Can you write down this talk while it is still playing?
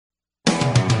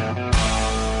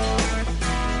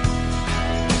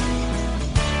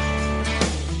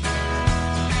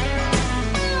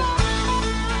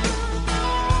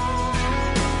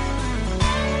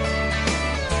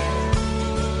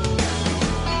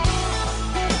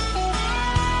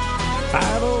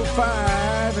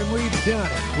And we've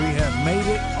done it. We have made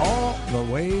it all the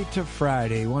way to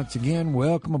Friday. Once again,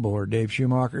 welcome aboard. Dave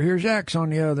Schumacher. Here's Zach's on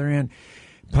the other end,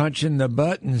 punching the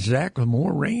button. Zach, with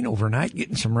more rain overnight,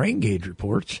 getting some rain gauge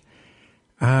reports.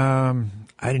 I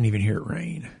didn't even hear it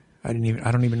rain. I don't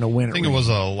even know when it rained. I think it was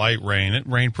a light rain. It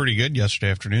rained pretty good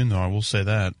yesterday afternoon, though. I will say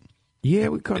that. Yeah,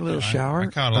 we caught a little shower.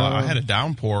 I had a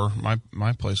downpour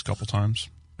my place a couple times.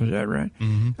 Was that right?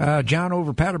 Mm-hmm. John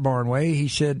over Paderborn Way, he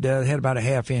said they had about a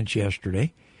half inch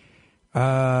yesterday.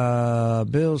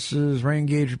 Bill says rain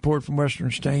gauge report from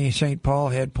Western St. Paul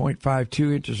had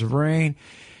 0.52 inches of rain.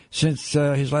 Since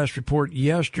his last report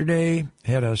yesterday,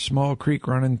 had a small creek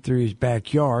running through his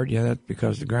backyard. Yeah, that's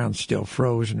because the ground's still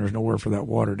frozen. There's nowhere for that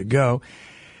water to go.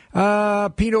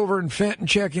 Pete over in Fenton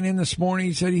checking in this morning.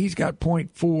 He said he's got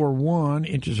 0.41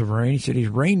 inches of rain. He said his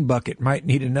rain bucket might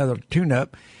need another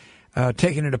tune-up.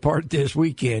 Taking it apart this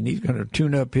weekend. He's going to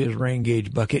tune up his rain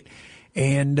gauge bucket.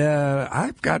 And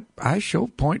I show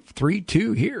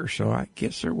 0.32 here, so I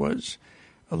guess there was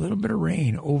a little bit of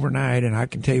rain overnight. And I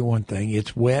can tell you one thing,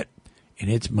 it's wet and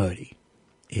it's muddy.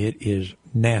 It is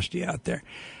nasty out there.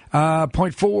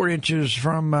 0.4 inches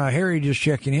from Harry just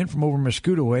checking in from over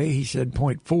Muscuda Way. He said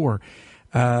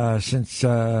 0.4 since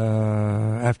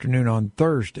afternoon on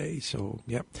Thursday. So,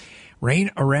 yep.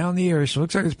 Rain around the area, so it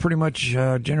looks like it's pretty much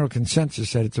general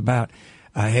consensus that it's about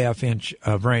a half inch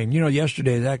of rain. You know,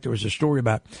 yesterday, Zach, there was a story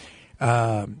about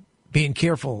being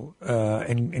careful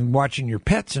and watching your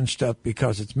pets and stuff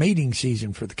because it's mating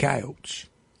season for the coyotes.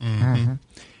 Mm-hmm.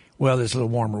 Well, this little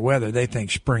warmer weather, they think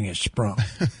spring has sprung.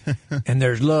 And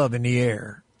there's love in the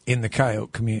air in the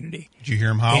coyote community. Did you hear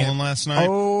them howling last night?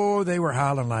 Oh, they were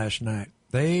howling last night.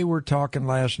 They were talking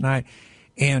last night.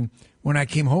 And when I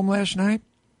came home last night,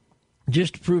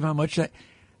 just to prove how much that,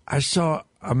 I saw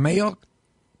a male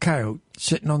coyote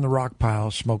sitting on the rock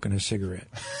pile smoking a cigarette.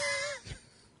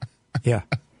 Yeah.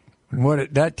 And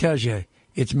that tells you,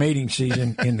 it's mating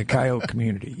season in the coyote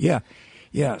community. Yeah.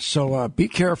 Yeah. So be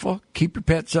careful. Keep your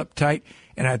pets uptight.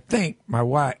 And I think my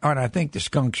wife, and I think the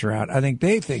skunks are out. I think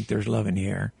they think there's love in the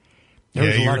air. You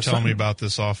were telling me about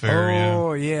this off air.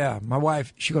 Oh, yeah. My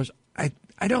wife, she goes,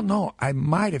 I don't know. I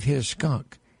might have hit a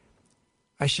skunk.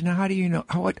 I said, now, how do you know?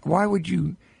 Why would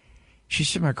you? She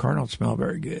said, my car don't smell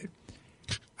very good.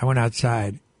 I went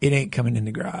outside. It ain't coming in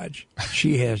the garage.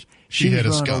 She hit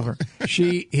a skunk.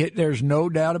 There's no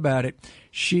doubt about it.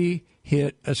 She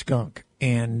hit a skunk.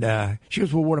 And she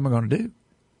goes, well, what am I going to do?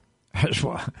 I said,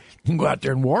 well, you can go out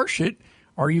there and wash it,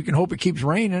 or you can hope it keeps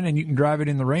raining and you can drive it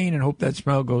in the rain and hope that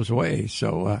smell goes away.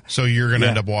 So you're going to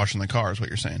end up washing the car is what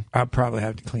you're saying? I'll probably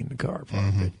have to clean the car.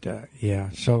 But, yeah.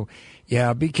 So,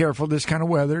 yeah, be careful. This kind of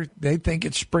weather, they think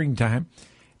it's springtime.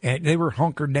 And they were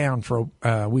hunkered down for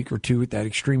a week or two with that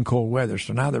extreme cold weather.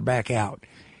 So now they're back out.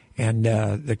 And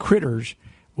the critters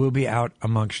will be out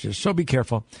amongst us. So be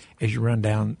careful as you run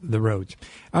down the roads.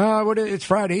 It's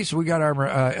Friday, so we got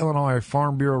our Illinois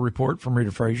Farm Bureau report from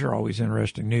Rita Frazier. Always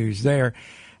interesting news there.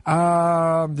 The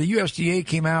USDA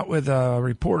came out with a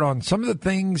report on some of the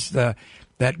things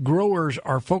that growers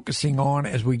are focusing on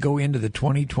as we go into the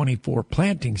 2024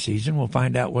 planting season. We'll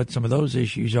find out what some of those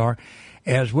issues are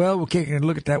as well. We'll take a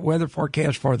look at that weather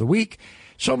forecast for the week.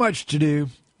 So much to do.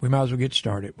 We might as well get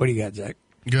started. What do you got, Zach?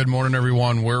 Good morning,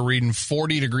 everyone. We're reading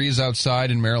 40 degrees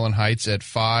outside in Maryland Heights at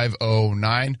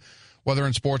 5:09. Weather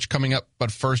and sports coming up,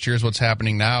 but first, here's what's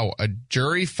happening now. A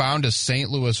jury found a St.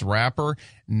 Louis rapper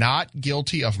not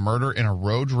guilty of murder in a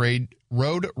road rage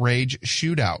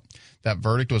shootout. That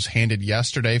verdict was handed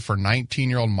yesterday for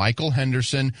 19-year-old Michael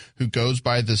Henderson, who goes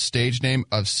by the stage name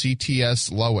of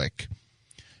CTS Lowick.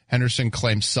 Henderson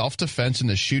claimed self-defense in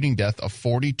the shooting death of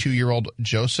 42-year-old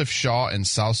Joseph Shaw in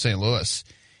South St. Louis.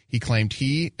 He claimed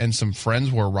he and some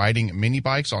friends were riding mini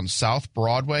bikes on South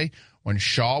Broadway when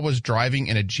Shaw was driving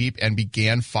in a Jeep and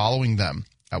began following them.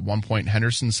 At one point,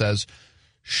 Henderson says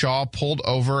Shaw pulled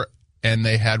over and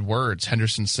they had words.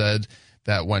 Henderson said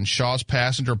that when Shaw's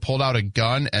passenger pulled out a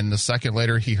gun and the second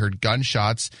later he heard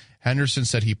gunshots, Henderson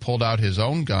said he pulled out his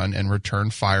own gun and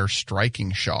returned fire,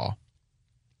 striking Shaw.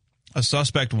 A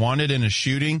suspect wanted in a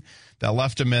shooting that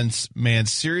left a man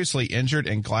seriously injured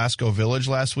in Glasgow Village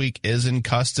last week is in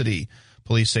custody.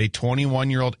 Police say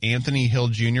 21-year-old Anthony Hill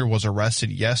Jr. was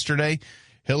arrested yesterday.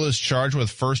 Hill is charged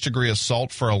with first-degree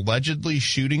assault for allegedly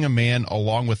shooting a man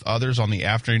along with others on the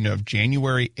afternoon of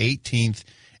January 18th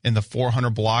in the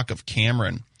 400 block of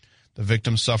Cameron. The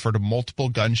victim suffered multiple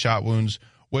gunshot wounds,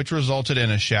 which resulted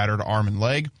in a shattered arm and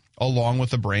leg, along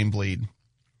with a brain bleed.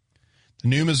 The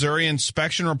new Missouri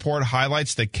inspection report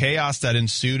highlights the chaos that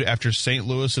ensued after St.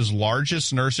 Louis's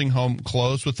largest nursing home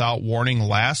closed without warning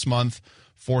last month,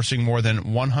 forcing more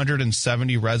than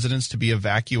 170 residents to be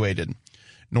evacuated.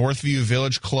 Northview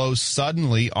Village closed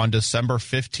suddenly on December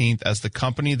 15th as the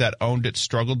company that owned it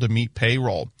struggled to meet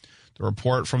payroll. The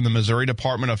report from the Missouri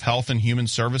Department of Health and Human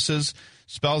Services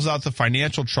spells out the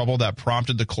financial trouble that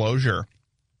prompted the closure.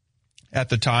 At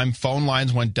the time, phone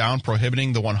lines went down,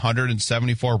 prohibiting the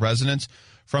 174 residents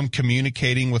from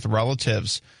communicating with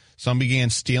relatives. Some began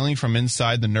stealing from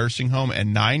inside the nursing home,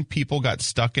 and 9 people got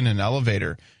stuck in an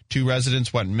elevator. 2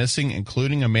 residents went missing,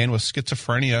 including a man with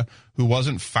schizophrenia who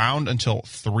wasn't found until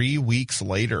 3 weeks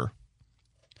later.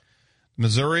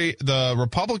 The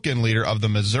Republican leader of the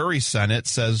Missouri Senate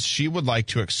says she would like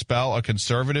to expel a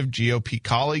conservative GOP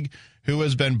colleague who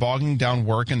has been bogging down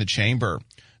work in the chamber.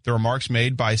 The remarks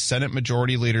made by Senate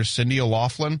Majority Leader Cindy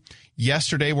O'Loughlin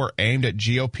yesterday were aimed at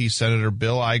GOP Senator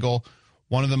Bill Eigel,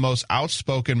 one of the most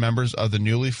outspoken members of the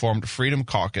newly formed Freedom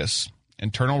Caucus.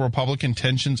 Internal Republican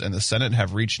tensions in the Senate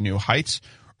have reached new heights.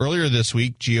 Earlier this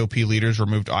week, GOP leaders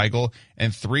removed Eigel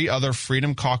and 3 other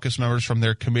Freedom Caucus members from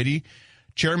their committee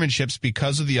chairmanships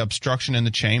because of the obstruction in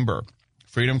the chamber.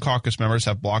 Freedom Caucus members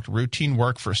have blocked routine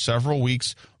work for several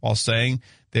weeks while saying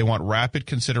they want rapid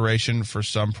consideration for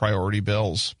some priority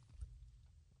bills.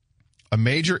 A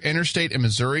major interstate in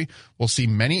Missouri will see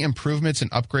many improvements and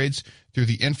upgrades through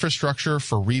the Infrastructure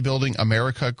for Rebuilding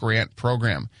America grant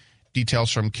program.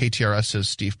 Details from KTRS's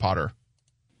Steve Potter.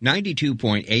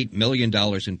 $92.8 million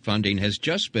in funding has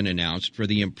just been announced for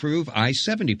the Improve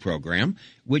I-70 program,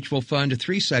 which will fund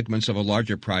 3 segments of a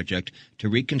larger project to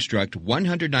reconstruct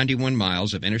 191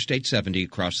 miles of Interstate 70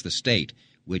 across the state,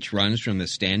 which runs from the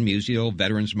Stan Musial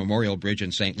Veterans Memorial Bridge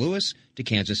in St. Louis to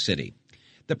Kansas City.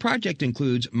 The project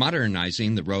includes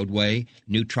modernizing the roadway,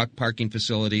 new truck parking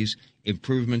facilities,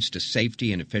 improvements to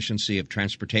safety and efficiency of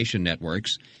transportation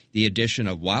networks, the addition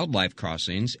of wildlife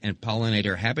crossings and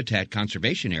pollinator habitat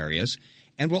conservation areas,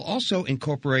 and will also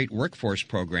incorporate workforce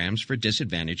programs for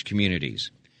disadvantaged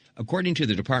communities. According to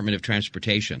the Department of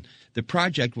Transportation, the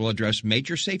project will address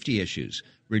major safety issues,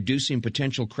 reducing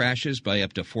potential crashes by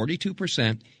up to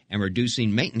 42% and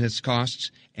reducing maintenance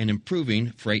costs and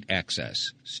improving freight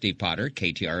access. Steve Potter,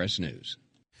 KTRS News.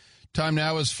 Time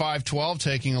now is 5:12.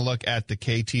 Taking a look at the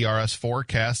KTRS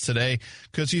forecast today.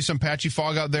 Could see some patchy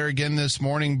fog out there again this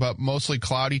morning, but mostly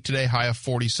cloudy today, high of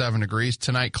 47 degrees.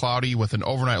 Tonight, cloudy with an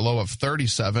overnight low of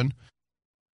 37.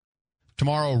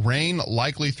 Tomorrow, rain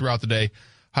likely throughout the day,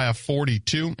 high of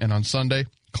 42. And on Sunday,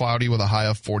 cloudy with a high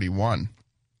of 41.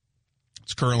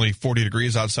 It's currently 40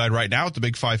 degrees outside right now at the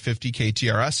Big 550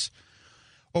 KTRS.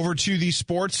 Over to the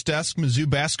sports desk. Mizzou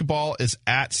basketball is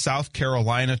at South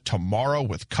Carolina tomorrow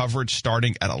with coverage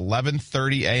starting at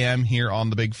 11:30 a.m. here on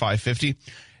the Big 550.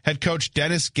 Head coach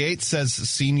Dennis Gates says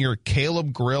senior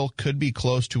Caleb Grill could be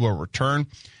close to a return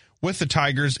with the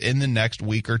Tigers in the next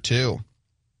week or two.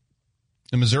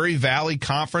 The Missouri Valley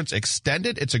Conference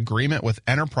extended its agreement with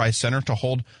Enterprise Center to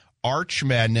hold Arch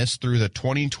Madness through the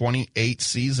 2028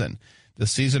 season. The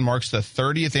season marks the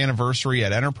 30th anniversary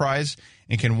at Enterprise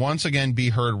and can once again be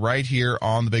heard right here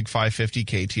on the Big 550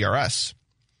 KTRS.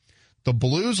 The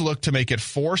Blues look to make it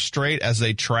 4 straight as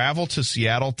they travel to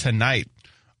Seattle tonight.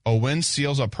 A win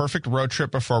seals a perfect road trip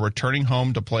before returning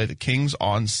home to play the Kings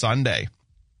on Sunday.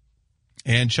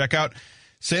 And check out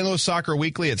St. Louis Soccer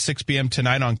Weekly at 6 p.m.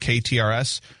 tonight on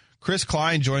KTRS. Chris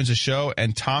Klein joins the show,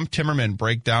 and Tom Timmerman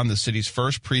break down the city's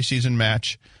first preseason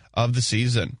match of the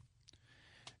season.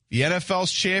 The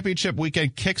NFL's championship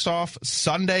weekend kicks off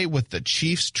Sunday with the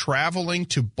Chiefs traveling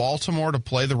to Baltimore to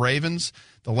play the Ravens.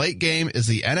 The late game is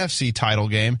the NFC title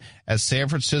game as San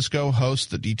Francisco hosts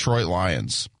the Detroit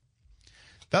Lions.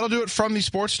 That'll do it from the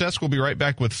sports desk. We'll be right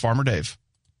back with Farmer Dave.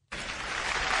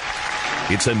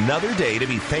 It's another day to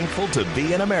be thankful to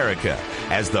be in America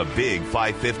as the Big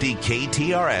 550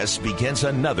 KTRS begins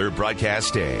another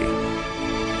broadcast day.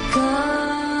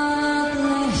 God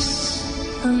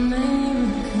bless America.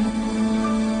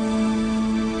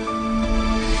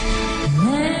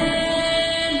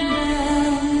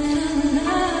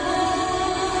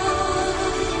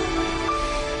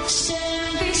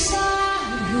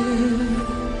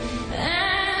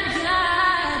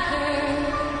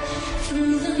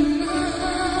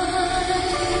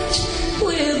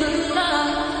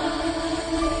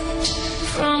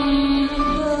 From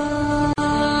the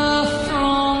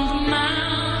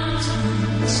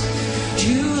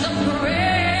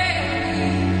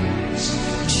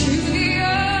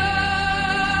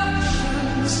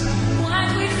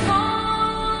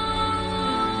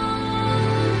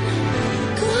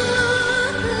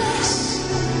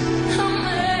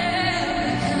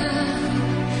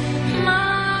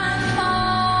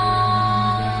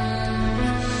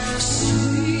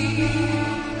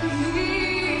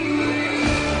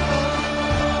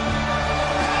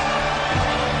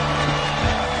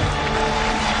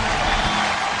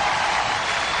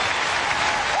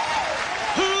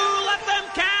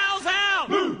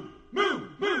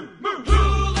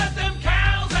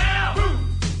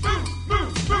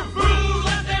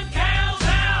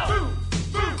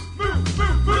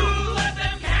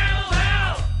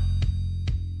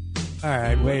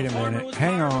right, wait a minute.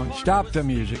 Hang on. Stop the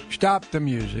music. Stop the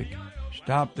music.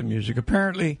 Stop the music.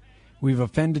 Apparently, we've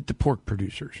offended the pork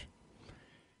producers.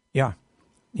 Yeah.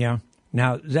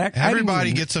 Now, Zach,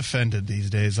 everybody gets offended these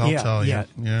days, I'll tell you.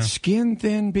 Yeah. Skin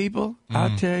thin people,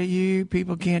 I'll tell you,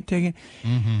 people can't take it.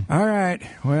 Mm-hmm. All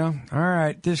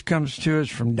right. This comes to us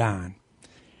from Don.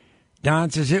 Don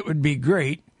says, it would be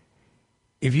great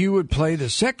if you would play the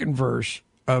second verse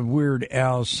of Weird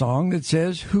Al's song that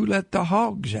says, "Who Let the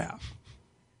Hogs Out?"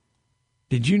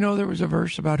 Did you know there was a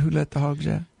verse about who let the hogs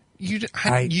out? You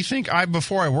think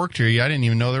before I worked here, I didn't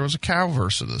even know there was a cow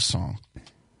verse of this song.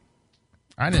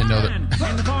 I didn't know that. And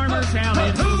the farmer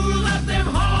shouted, "Who let them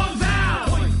hogs out?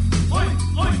 Who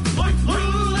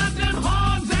let them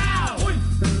hogs out? Who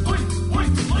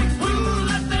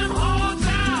let them hogs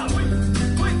out? Who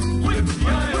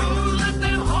let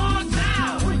them hogs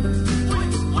out? Who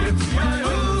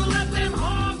let them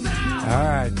hogs out?" All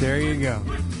right, there you go.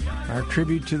 Our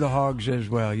tribute to the hogs as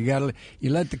well. You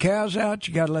let the cows out,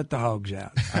 you got to let the hogs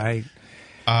out. I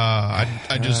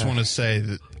just want to say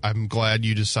that I'm glad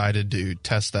you decided to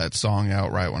test that song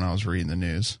out right when I was reading the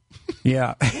news.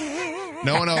 Yeah.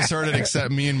 No one else heard it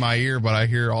except me in my ear, but I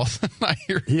hear who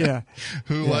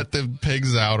let the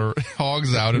pigs out or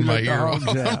hogs out in my ear while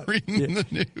I'm reading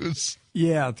the news.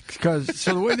 Yeah, because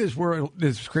the way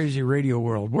this crazy radio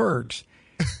world works,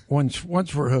 once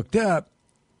we're hooked up,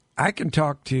 I can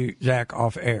talk to Zach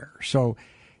off air. So,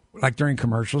 like during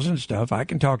commercials and stuff, I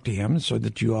can talk to him so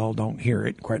that you all don't hear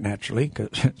it, quite naturally, because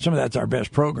some of that's our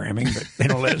best programming, but they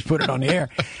don't let us put it on the air.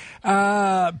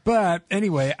 But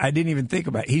anyway, I didn't even think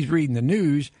about it. He's reading the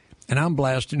news, and I'm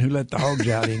blasting "Who Let the Hogs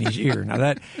Out" in his ear. Now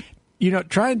that,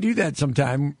 try and do that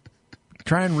sometime.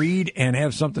 Try and read and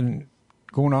have something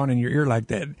going on in your ear like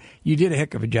that. You did a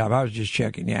heck of a job. I was just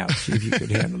checking you out, see if you could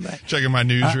handle that. Checking my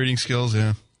news reading skills,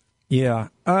 yeah. Yeah.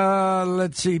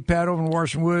 Let's see. Pat over in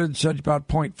Washington Woods, such about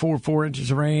 0.44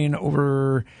 inches of rain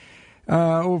overnight.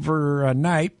 I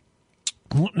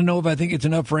want to know if I think it's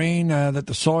enough rain that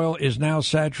the soil is now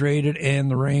saturated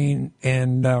and the rain,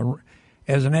 and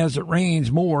as it rains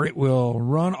more, it will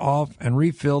run off and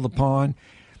refill the pond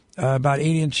about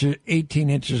 18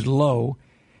 inches low.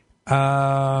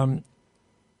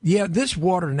 This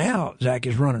water now, Zach,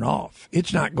 is running off.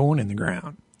 It's not going in the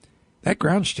ground. That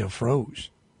ground still froze.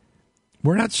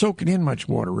 We're not soaking in much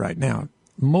water right now.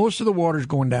 Most of the water's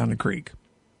going down the creek.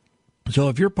 So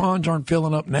if your ponds aren't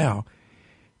filling up now,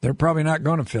 they're probably not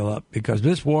going to fill up because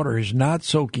this water is not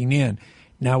soaking in.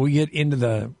 Now we get into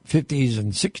the 50s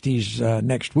and 60s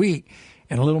next week,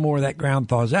 and a little more of that ground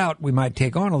thaws out. We might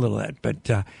take on a little of that.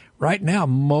 But right now,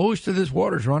 most of this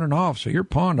water's running off. So your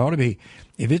pond ought to be,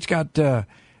 if it's got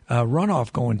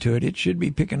runoff going to it, it should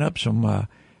be picking up some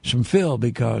fill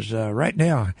because right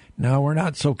now, no, we're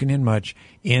not soaking in much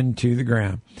into the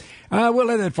ground. We'll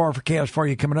have that forecast for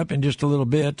you coming up in just a little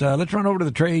bit. Let's run over to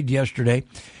the trade yesterday.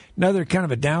 Another kind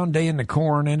of a down day in the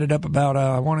corn. Ended up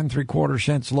about 1 3/4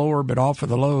 cents lower, but off of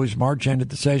the lows. March ended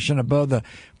the session above the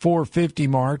 450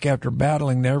 mark after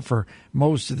battling there for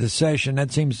most of the session.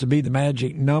 That seems to be the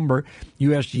magic number.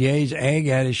 USDA's ag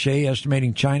attaché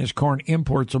estimating China's corn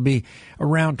imports will be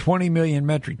around 20 million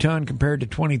metric ton compared to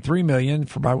 23 million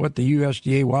by what the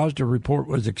USDA WASDA report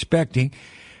was expecting.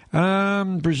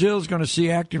 Brazil's going to see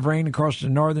active rain across the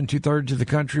northern 2/3 of the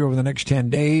country over the next 10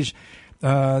 days.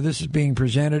 This is being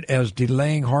presented as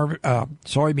delaying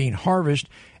soybean harvest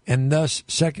and thus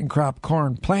second crop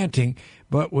corn planting,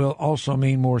 but will also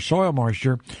mean more soil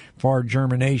moisture for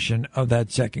germination of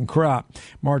that second crop.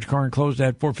 March corn closed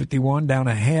at 451, down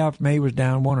a half. May was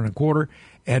down 1 1/4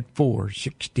 at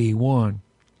 461.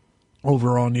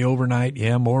 Over on the overnight,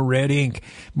 more red ink.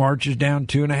 March is down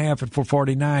 2 1/2 at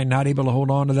 449, not able to hold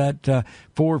on to that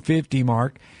 450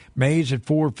 mark. May's at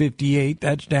 458.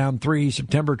 That's down 3.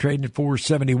 September trading at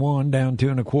 471, down 2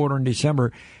 1/4. In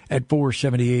December at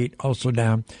 478, also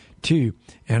down 2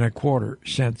 1/4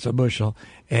 cents a bushel.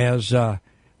 As the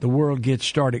world gets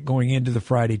started going into the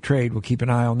Friday trade, we'll keep an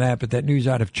eye on that. But that news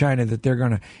out of China that they're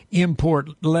going to import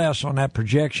less on that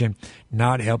projection,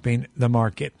 not helping the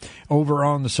market. Over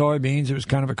on the soybeans, it was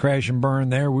kind of a crash and burn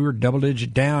there. We were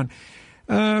double-digit down.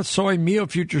 Soy meal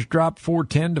futures dropped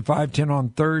 410 to 510 on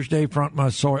Thursday. Front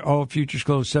month soy oil futures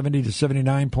closed 70 to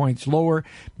 79 points lower.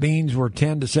 Beans were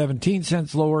 10 to 17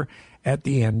 cents lower at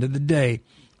the end of the day.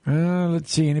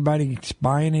 Let's see, anybody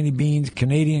buying any beans?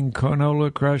 Canadian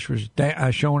canola crush was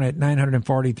shown at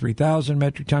 943,000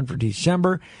 metric ton for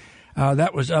December.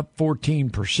 That was up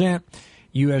 14%.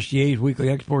 USDA's weekly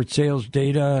export sales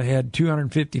data had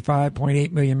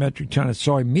 255.8 million metric ton of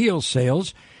soy meal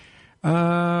sales.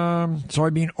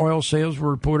 Soybean oil sales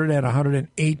were reported at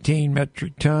 118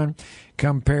 metric ton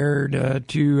compared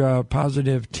to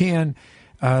positive 10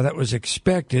 that was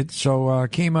expected. So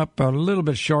came up a little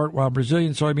bit short, while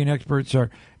Brazilian soybean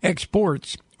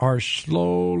exports are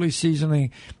slowly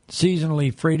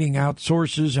seasonally freighting out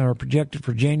sources and are projected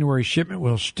for January shipment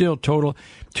will still total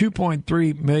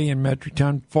 2.3 million metric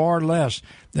ton, far less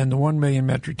than the 1 million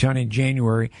metric ton in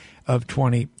January of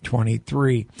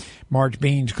 2023. March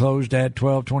beans closed at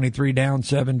 $12.23, down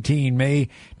 17. May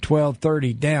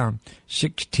 $12.30, down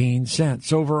 16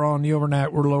 cents. Overall, on the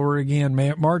overnight, we're lower again.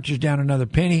 March is down another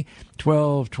penny,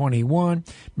 $12.21.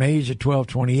 May's at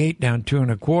 $12.28, down 2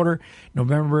 1/4.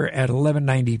 November at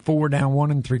 $11.94, down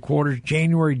 1 3/4.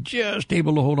 January just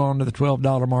able to hold on to the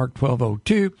 $12 mark,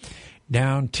 $12.02,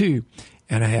 down 2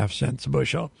 1/2 cents a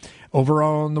bushel.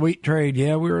 Overall on the wheat trade,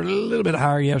 we were a little bit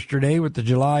higher yesterday with the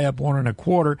July up 1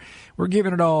 1/4. We're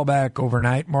giving it all back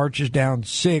overnight. March is down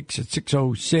 6 at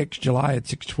 6.06. July at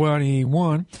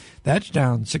 6.21. That's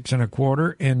down 6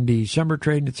 1/4. And December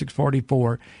trading at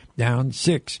 6.44, down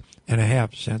 6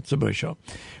 1/2 cents a bushel.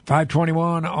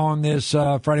 5:21 on this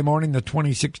Friday morning, the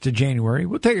 26th of January.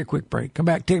 We'll take a quick break. Come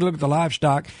back, take a look at the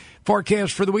livestock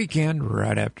forecast for the weekend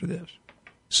right after this.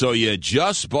 So you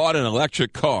just bought an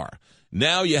electric car.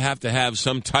 Now you have to have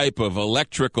some type of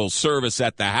electrical service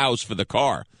at the house for the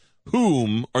car.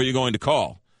 Whom are you going to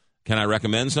call? Can I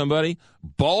recommend somebody?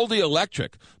 Baldy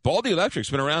Electric. Baldy Electric's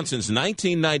been around since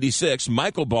 1996.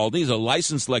 Michael Baldy is a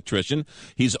licensed electrician.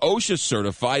 He's OSHA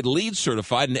certified, LEED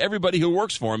certified, and everybody who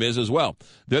works for him is as well.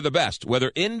 They're the best,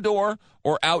 whether indoor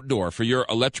or outdoor, for your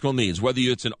electrical needs. Whether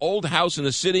it's an old house in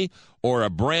the city or a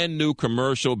brand new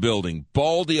commercial building,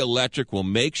 Baldy Electric will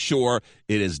make sure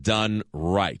it is done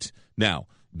right. Now,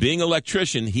 being an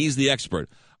electrician, he's the expert.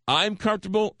 I'm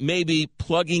comfortable maybe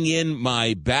plugging in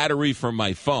my battery from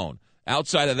my phone.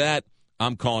 Outside of that,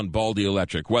 I'm calling Baldy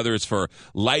Electric. Whether it's for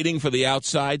lighting for the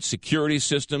outside, security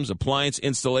systems, appliance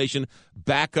installation,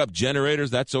 backup generators,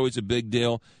 that's always a big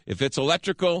deal. If it's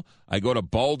electrical, I go to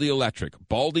Baldy Electric.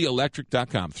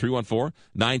 BaldyElectric.com,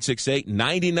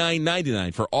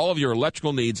 314-968-9999 for all of your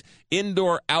electrical needs,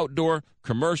 indoor, outdoor,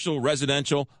 commercial,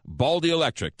 residential,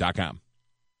 BaldyElectric.com.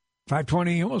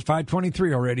 5:20, almost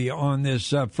 5:23 already on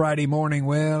this Friday morning.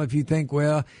 Well, if you think,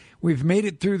 we've made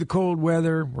it through the cold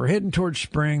weather, we're heading towards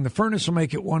spring, the furnace will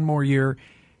make it one more year,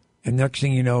 and next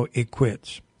thing you know, it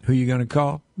quits. Who are you going to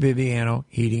call? Viviano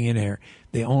Heating and Air.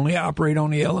 They only operate on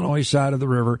the Illinois side of the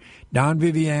river. Don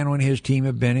Viviano and his team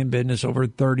have been in business over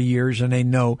 30 years, and they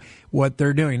know what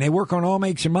they're doing. They work on all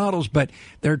makes and models, but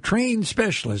they're trained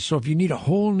specialists. So if you need a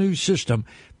whole new system,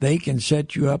 they can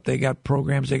set you up. They got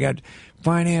programs. They got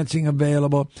financing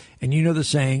available. And you know the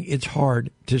saying, it's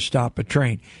hard to stop a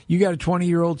train. You got a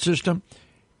 20-year-old system?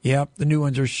 Yep, the new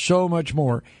ones are so much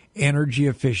more energy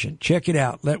efficient. Check it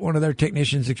out. Let one of their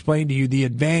technicians explain to you the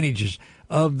advantages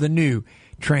of the new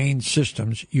trained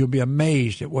systems. You'll be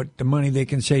amazed at what the money they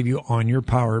can save you on your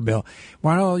power bill.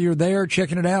 While you're there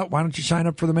checking it out, why don't you sign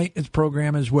up for the maintenance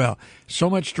program as well? So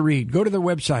much to read. Go to their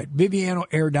website,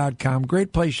 VivianoAir.com.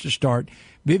 Great place to start,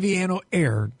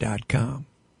 VivianoAir.com.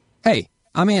 Hey,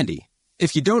 I'm Andy.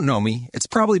 If you don't know me, it's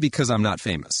probably because I'm not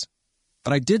famous.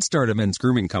 But I did start a men's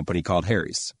grooming company called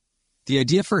Harry's. The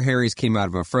idea for Harry's came out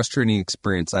of a frustrating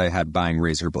experience I had buying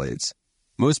razor blades.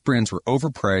 Most brands were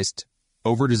overpriced,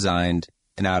 overdesigned,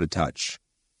 and out of touch.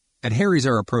 At Harry's,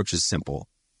 our approach is simple.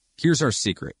 Here's our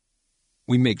secret.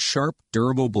 We make sharp,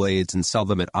 durable blades and sell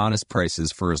them at honest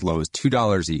prices for as low as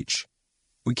 $2 each.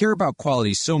 We care about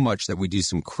quality so much that we do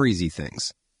some crazy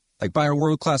things, like buy a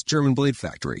world-class German blade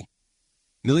factory.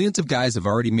 Millions of guys have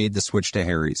already made the switch to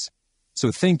Harry's,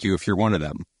 so thank you if you're one of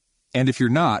them. And if you're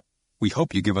not, we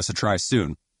hope you give us a try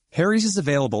soon. Harry's is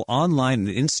available online and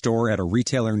in-store at a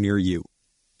retailer near you.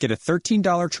 Get a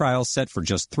 $13 trial set for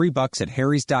just $3 at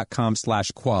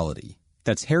harrys.com/quality.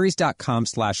 That's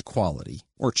harrys.com/quality.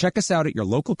 Or check us out at your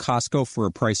local Costco for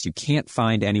a price you can't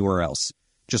find anywhere else.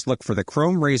 Just look for the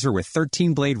Chrome Razor with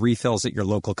 13 blade refills at your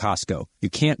local Costco.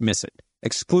 You can't miss it.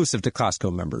 Exclusive to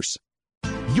Costco members.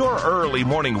 Your early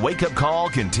morning wake-up call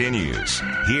continues.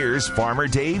 Here's Farmer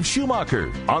Dave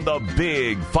Schumacher on the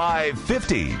Big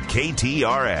 550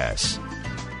 KTRS.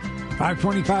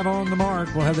 5:25 on the mark.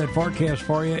 We'll have that forecast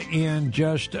for you in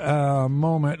just a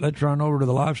moment. Let's run over to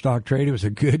the livestock trade. It was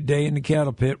a good day in the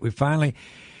cattle pit. We finally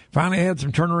had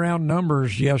some turnaround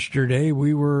numbers yesterday.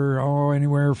 We were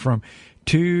anywhere from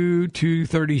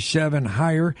 237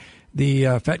 higher.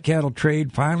 The fat cattle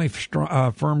trade finally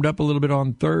firmed up a little bit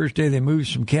on Thursday. They moved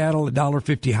some cattle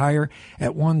 $1.50 higher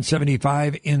at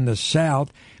 175 in the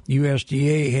south.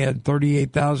 USDA had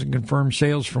 38,000 confirmed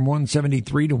sales from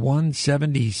 173 to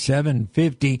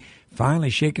 177.50. Finally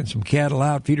shaking some cattle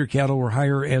out. Feeder cattle were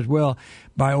higher as well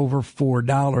by over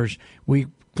 $4.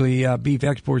 Weekly beef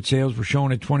export sales were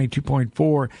shown at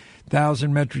 22.4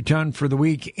 thousand metric ton for the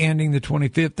week ending the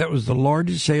 25th. That was the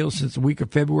largest sales since the week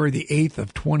of February the 8th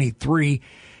of 23.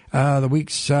 The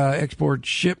week's export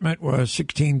shipment was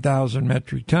 16,000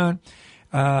 metric ton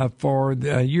for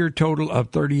the year total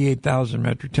of 38,000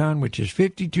 metric ton, which is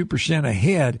 52%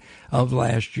 ahead of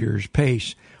last year's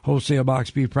pace. Wholesale box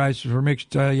beef prices were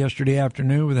mixed yesterday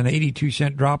afternoon with an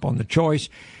 82-cent drop on the choice,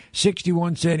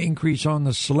 61-cent increase on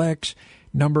the selects,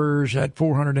 numbers at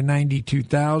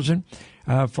 492,000.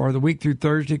 For the week through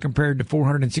Thursday compared to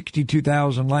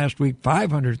 462,000 last week,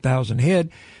 500,000 head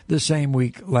the same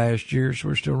week last year. So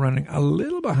we're still running a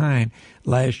little behind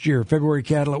last year. February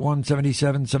cattle at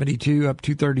 177.72, up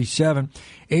 237.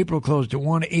 April closed at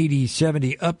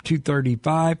 180.70, up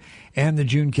 235. And the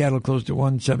June cattle closed at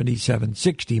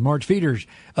 177.60. March feeders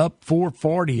up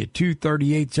 440 at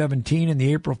 238.17, and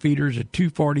the April feeders at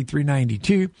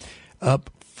 243.92, up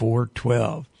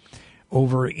 412.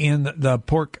 Over in the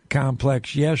pork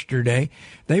complex yesterday,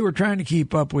 they were trying to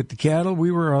keep up with the cattle.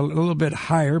 We were a little bit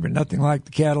higher, but nothing like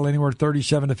the cattle, anywhere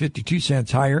 37 to 52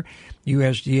 cents higher.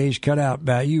 USDA's cutout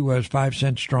value was 5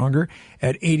 cents stronger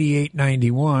at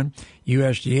 88.91.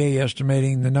 USDA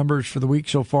estimating the numbers for the week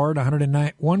so far at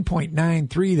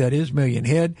 1.93, that is, million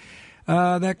head.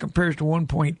 That compares to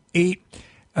 1.8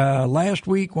 last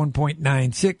week,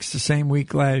 1.96 the same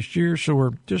week last year, so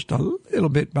we're just a little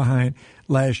bit behind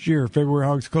last year. February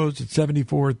hogs closed at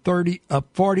 74.30, up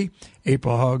 40.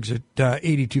 April hogs at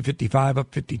 82.55,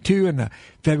 up 52, and the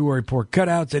February pork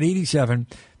cutouts at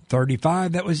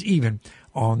 87.35. That was even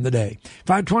on the day.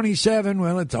 527.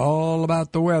 Well, it's all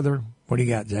about the weather. What do you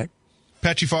got, Zach?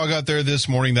 Patchy fog out there this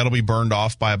morning. That'll be burned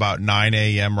off by about 9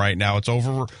 a.m. right now. It's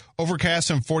overcast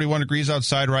and 41 degrees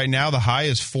outside right now. The high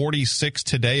is 46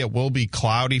 today. It will be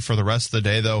cloudy for the rest of the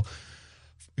day, though.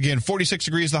 Again, 46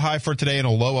 degrees the high for today and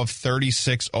a low of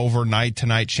 36 overnight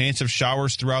tonight. Chance of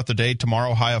showers throughout the day.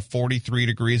 Tomorrow, high of 43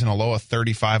 degrees and a low of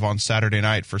 35 on Saturday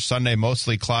night. For Sunday,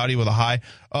 mostly cloudy with a high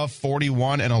of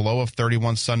 41 and a low of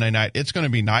 31 Sunday night. It's going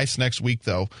to be nice next week,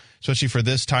 though, especially for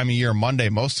this time of year. Monday,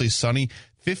 mostly sunny.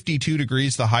 52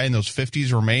 degrees, the high in those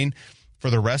 50s remain for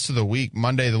the rest of the week.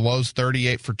 Monday, the low's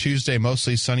 38 for Tuesday,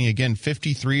 mostly sunny again.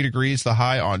 53 degrees, the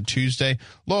high on Tuesday.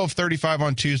 Low of 35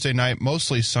 on Tuesday night,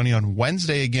 mostly sunny on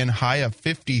Wednesday again. High of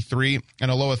 53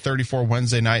 and a low of 34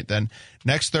 Wednesday night. Then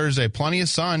next Thursday, plenty of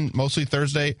sun, mostly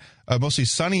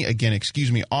sunny again,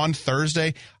 on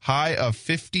Thursday. High of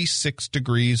 56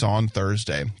 degrees on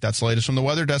Thursday. That's the latest from the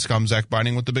weather desk. I'm Zach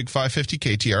Binding with the Big 550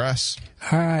 KTRS.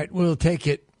 All right, we'll take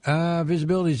it.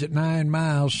 Visibility's at 9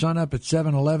 miles, sun up at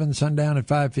 7:11, sundown at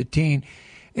 5:15,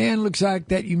 and looks like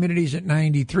that humidity's at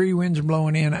 93. Winds are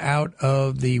blowing in out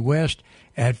of the west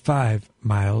at 5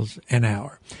 miles an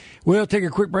hour. We'll take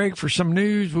a quick break for some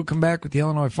news. We'll come back with the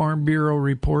Illinois Farm Bureau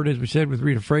report, as we said, with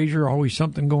Rita Frazier. Always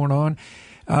something going on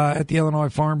at the Illinois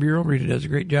Farm Bureau. Rita does a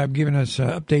great job giving us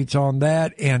updates on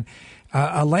that. And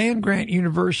a land-grant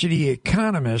university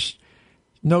economist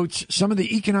notes some of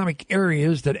the economic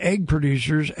areas that egg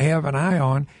producers have an eye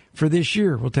on for this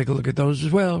year. We'll take a look at those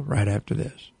as well right after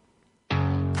this.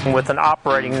 With an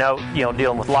operating note,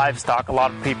 dealing with livestock, a lot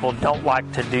of people don't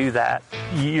like to do that.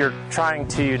 You're trying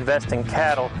to invest in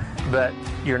cattle, but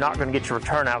you're not going to get your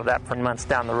return out of that for months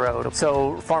down the road.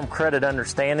 So Farm Credit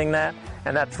understanding that,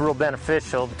 and that's real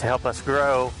beneficial to help us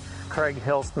grow. Craig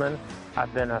Hilsman,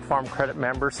 I've been a Farm Credit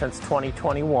member since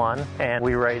 2021, and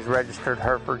we raise registered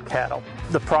Hereford cattle.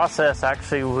 The process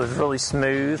actually was really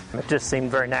smooth. It just seemed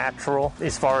very natural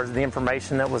as far as the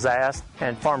information that was asked.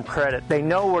 And Farm Credit, they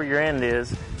know where your end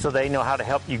is, so they know how to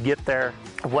help you get there,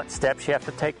 what steps you have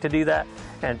to take to do that,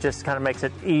 and it just kind of makes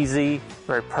it easy,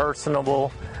 very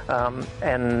personable,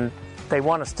 and they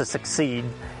want us to succeed.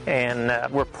 And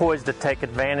we're poised to take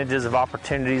advantages of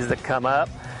opportunities that come up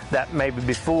that maybe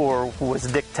before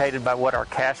was dictated by what our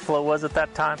cash flow was at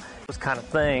that time. Those kind of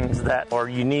things that are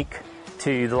unique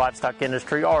to the livestock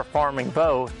industry or farming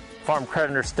both. Farm Credit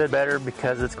understood better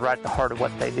because it's right at the heart of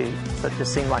what they do. So it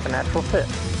just seemed like a natural fit.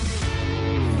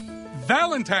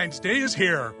 Valentine's Day is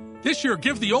here. This year,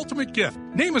 give the ultimate gift.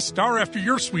 Name a star after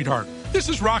your sweetheart. This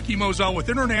is Rocky Moselle with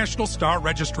International Star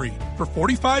Registry. For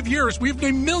 45 years, we've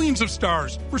named millions of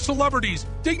stars for celebrities,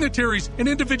 dignitaries, and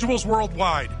individuals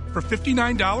worldwide. For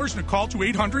 $59 and a call to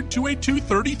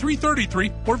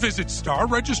 800-282-3333 or visit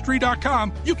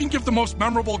starregistry.com, you can give the most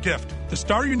memorable gift. The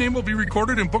star your name will be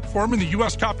recorded in book form in the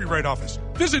U.S. Copyright Office.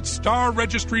 Visit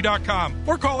starregistry.com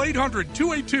or call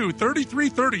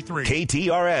 800-282-3333.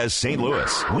 KTRS St.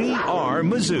 Louis. We are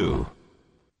Mizzou.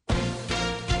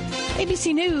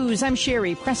 ABC News, I'm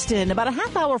Sherry Preston. About a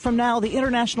half hour from now, the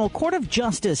International Court of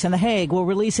Justice in The Hague will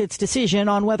release its decision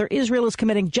on whether Israel is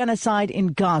committing genocide in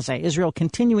Gaza. Israel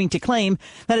continuing to claim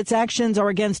that its actions are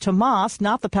against Hamas,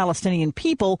 not the Palestinian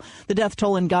people. The death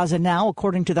toll in Gaza now,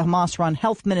 according to the Hamas-run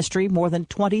health ministry, more than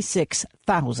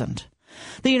 26,000.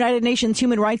 The United Nations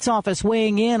Human Rights Office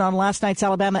weighing in on last night's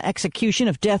Alabama execution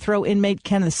of death row inmate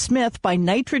Kenneth Smith by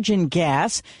nitrogen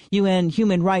gas. UN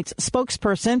Human Rights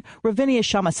spokesperson Ravinia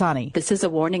Shamasani. This is a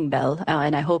warning bell,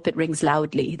 and I hope it rings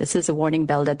loudly. This is a warning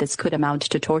bell that this could amount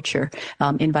to torture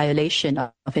in violation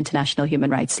of international human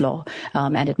rights law,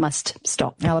 and it must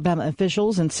stop. Alabama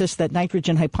officials insist that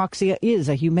nitrogen hypoxia is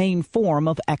a humane form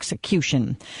of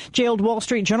execution. Jailed Wall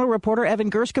Street Journal reporter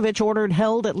Evan Gershkovich ordered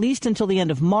held at least until the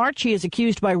end of March. He is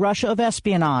accused by Russia of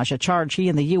espionage, a charge he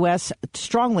and the U.S.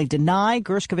 strongly deny.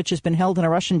 Gershkovich has been held in a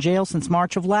Russian jail since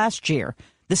March of last year.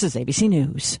 This is ABC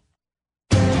News.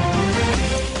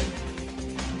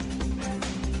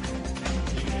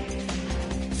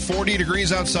 40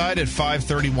 degrees outside at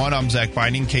 5:31. I'm Zach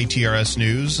Binding, KTRS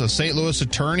News. A St. Louis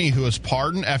attorney who was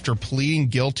pardoned after pleading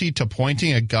guilty to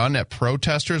pointing a gun at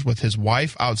protesters with his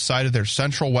wife outside of their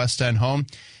Central West End home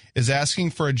is asking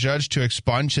for a judge to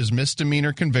expunge his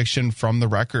misdemeanor conviction from the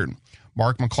record.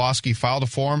 Mark McCloskey filed a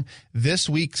form this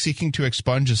week seeking to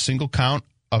expunge a single count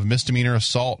of misdemeanor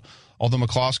assault. Although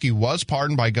McCloskey was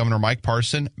pardoned by Governor Mike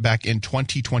Parson back in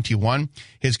 2021,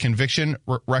 his conviction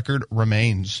record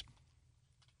remains.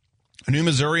 A new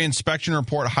Missouri inspection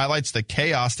report highlights the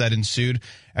chaos that ensued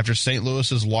after St.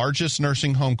 Louis's largest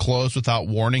nursing home closed without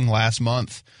warning last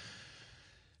month.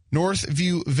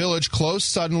 Northview Village closed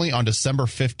suddenly on December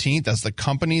 15th as the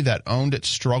company that owned it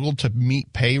struggled to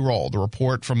meet payroll. The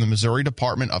report from the Missouri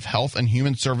Department of Health and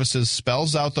Human Services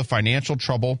spells out the financial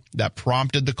trouble that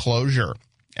prompted the closure.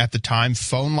 At the time,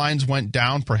 phone lines went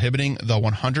down, prohibiting the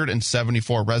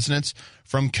 174 residents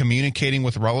from communicating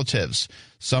with relatives.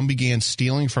 Some began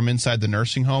stealing from inside the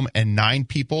nursing home, and 9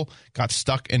 people got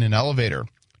stuck in an elevator.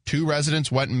 2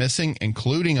 residents went missing,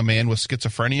 including a man with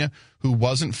schizophrenia who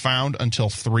wasn't found until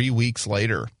 3 weeks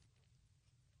later.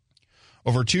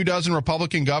 Over 24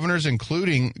 Republican governors,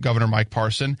 including Governor Mike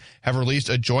Parson, have released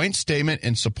a joint statement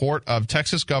in support of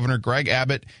Texas Governor Greg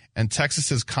Abbott and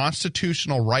Texas's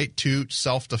constitutional right to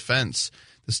self-defense.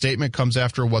 The statement comes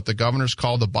after what the governors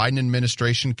call the Biden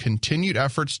administration continued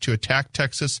efforts to attack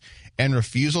Texas and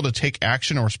refusal to take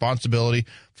action or responsibility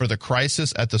for the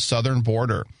crisis at the southern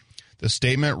border. The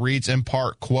statement reads in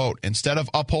part, quote, "Instead of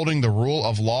upholding the rule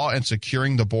of law and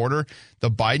securing the border, the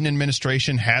Biden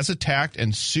administration has attacked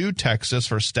and sued Texas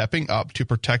for stepping up to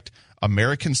protect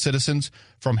American citizens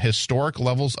from historic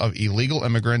levels of illegal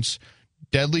immigrants,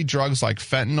 deadly drugs like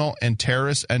fentanyl, and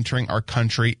terrorists entering our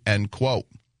country," end quote.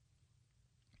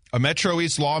 A Metro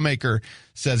East lawmaker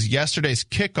says yesterday's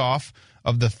kickoff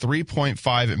of the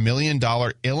 $3.5 million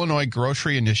Illinois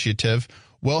Grocery Initiative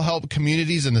will help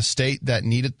communities in the state that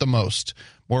need it the most.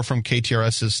 More from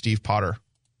KTRS's Steve Potter.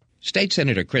 State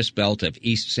Senator Chris Belt of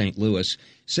East St. Louis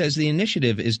says the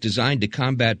initiative is designed to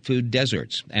combat food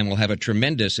deserts and will have a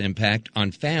tremendous impact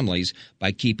on families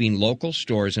by keeping local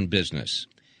stores in business.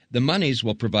 The monies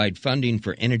will provide funding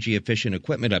for energy-efficient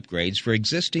equipment upgrades for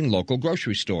existing local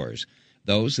grocery stores,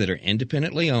 those that are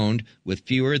independently owned with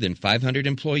fewer than 500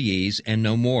 employees and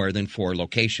no more than 4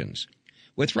 locations.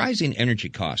 With rising energy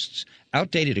costs,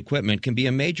 outdated equipment can be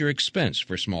a major expense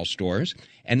for small stores,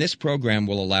 and this program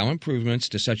will allow improvements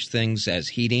to such things as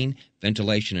heating,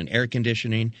 ventilation and air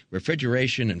conditioning,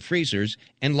 refrigeration and freezers,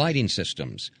 and lighting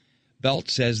systems.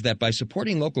 Belt says that by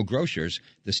supporting local grocers,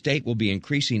 the state will be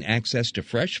increasing access to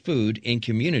fresh food in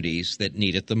communities that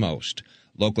need it the most.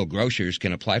 Local grocers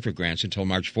can apply for grants until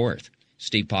March 4th.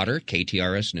 Steve Potter,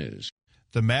 KTRS News.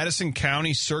 The Madison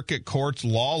County Circuit Court's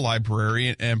law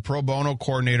librarian and pro bono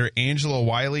coordinator Angela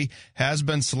Wiley has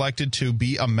been selected to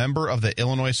be a member of the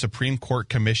Illinois Supreme Court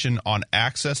Commission on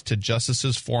Access to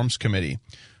Justice's Forms Committee.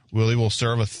 Wiley will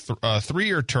serve a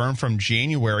 3-year term from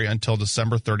January until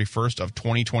December 31st of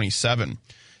 2027.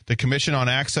 The Commission on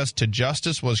Access to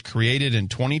Justice was created in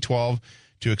 2012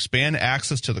 to expand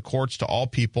access to the courts to all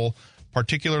people,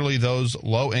 particularly those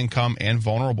low income and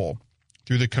vulnerable.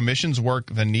 Through the commission's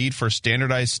work, the need for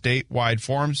standardized statewide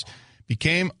forms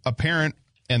became apparent,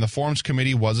 and the Forms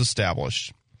Committee was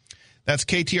established. That's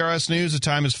KTRS News. The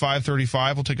time is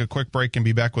 5:35. We'll take a quick break and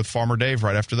be back with Farmer Dave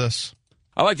right after this.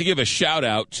 I'd like to give a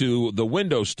shout-out to the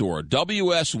window store,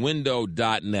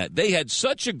 WSWindow.net. They had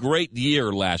such a great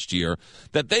year last year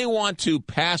that they want to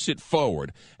pass it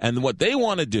forward. And what they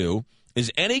want to do is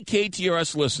any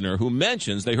KTRS listener who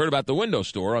mentions they heard about the window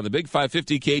store on the Big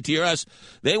 550 KTRS,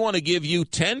 they want to give you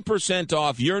 10%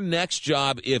 off your next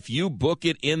job if you book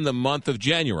it in the month of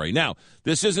January. Now,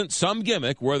 this isn't some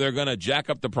gimmick where they're going to jack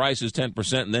up the prices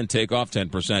 10% and then take off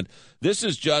 10%. This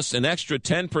is just an extra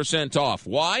 10% off.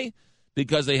 Why?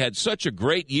 Because they had such a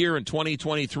great year in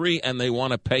 2023 and they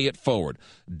want to pay it forward.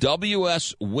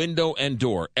 WS Window and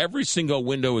Door. Every single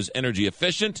window is energy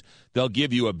efficient. They'll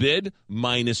give you a bid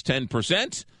minus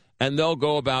 10%, and they'll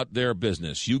go about their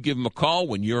business. You give them a call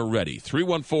when you're ready.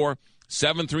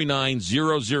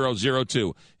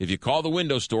 314-739-0002. If you call the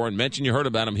window store and mention you heard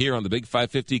about them here on the Big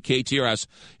 550 KTRS,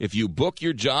 if you book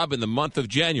your job in the month of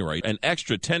January, an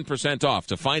extra 10% off.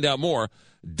 To find out more,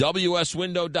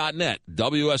 WSWindow.net,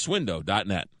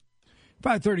 WSWindow.net.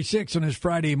 5:36 on this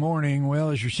Friday morning. Well,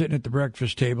 as you're sitting at the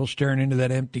breakfast table, staring into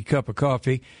that empty cup of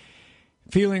coffee,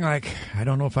 feeling like, I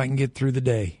don't know if I can get through the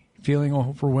day, feeling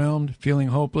overwhelmed, feeling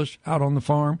hopeless out on the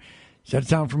farm. Does that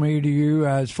sound familiar to you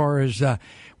as far as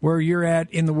where you're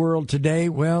at in the world today?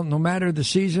 Well, no matter the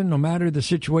season, no matter the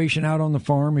situation out on the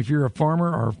farm, if you're a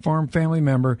farmer or a farm family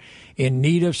member in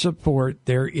need of support,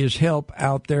 there is help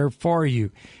out there for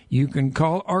you. You can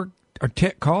call or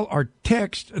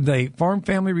text the Farm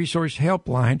Family Resource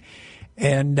Helpline,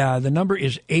 and the number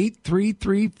is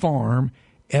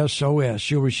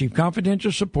 833-FARM-SOS. You'll receive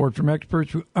confidential support from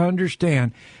experts who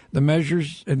understand the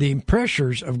measures and the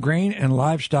pressures of grain and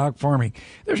livestock farming.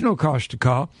 There's no cost to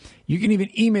call. You can even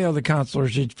email the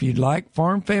counselors if you'd like.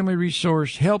 Farm Family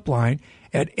Resource Helpline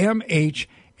at MHSIL.com.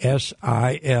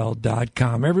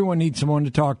 Everyone needs someone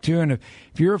to talk to, and if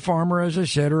you're a farmer, as I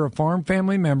said, or a farm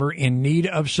family member in need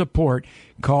of support,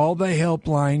 call the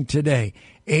helpline today.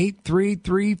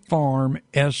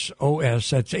 833-FARM-SOS.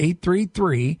 That's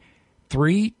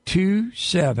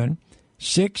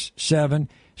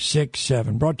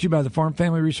 833-327-6767. Brought to you by the Farm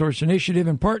Family Resource Initiative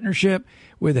in partnership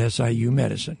with SIU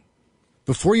Medicine.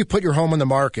 Before you put your home on the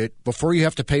market, before you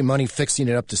have to pay money fixing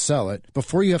it up to sell it,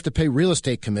 before you have to pay real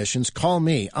estate commissions, call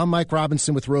me. I'm Mike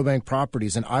Robinson with Robank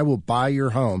Properties, and I will buy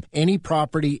your home. Any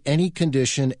property, any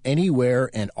condition, anywhere,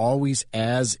 and always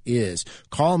as is.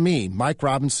 Call me, Mike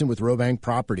Robinson with Robank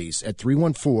Properties at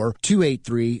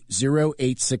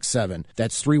 314-283-0867.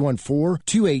 That's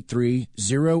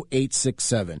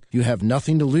 314-283-0867. You have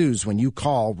nothing to lose when you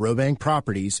call Robank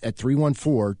Properties at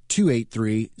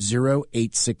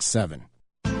 314-283-0867.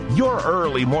 Your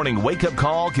early morning wake-up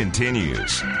call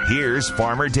continues. Here's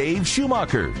Farmer Dave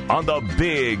Schumacher on the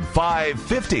Big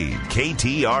 550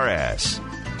 KTRS.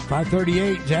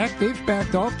 5:38. Zach, they've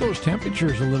backed off those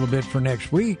temperatures a little bit for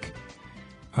next week.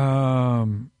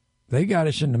 They got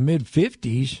us in the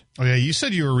mid-50s. Oh, yeah, you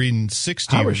said you were reading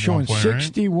 60. I was showing point,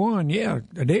 61, right? Yeah.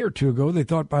 A day or two ago, they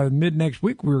thought by mid-next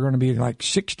week we were going to be like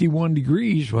 61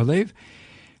 degrees. Well,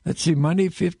 let's see, Monday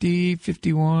 50,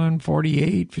 51,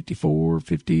 48, 54,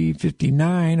 50,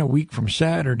 59, a week from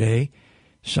Saturday.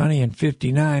 Sunny and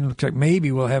 59. Looks like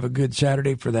maybe we'll have a good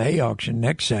Saturday for the hay auction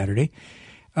next Saturday.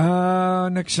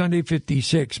 Next Sunday,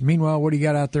 56. Meanwhile, what do you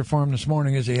got out there for them this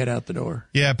morning as they head out the door?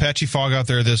 Yeah, patchy fog out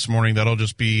there this morning. That'll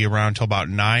just be around till about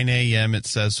 9 a.m., it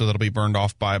says, so that'll be burned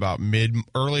off by about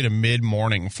early to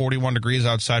mid-morning. 41 degrees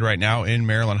outside right now in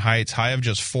Maryland Heights. High of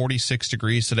just 46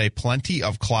 degrees today. Plenty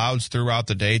of clouds throughout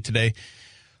the day today.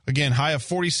 Again, high of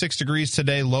 46 degrees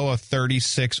today, low of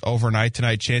 36 overnight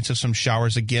tonight. Chance of some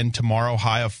showers again tomorrow,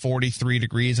 high of 43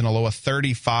 degrees and a low of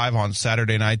 35 on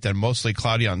Saturday night. Then mostly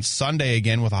cloudy on Sunday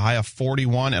again with a high of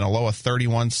 41 and a low of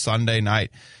 31 Sunday night.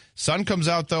 Sun comes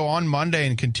out, though, on Monday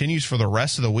and continues for the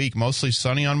rest of the week. Mostly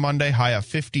sunny on Monday, high of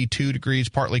 52 degrees,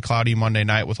 partly cloudy Monday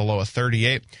night with a low of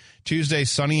 38. Tuesday,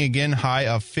 sunny again, high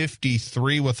of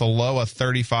 53 with a low of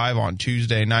 35 on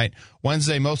Tuesday night.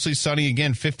 Wednesday, mostly sunny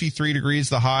again, 53 degrees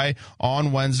the high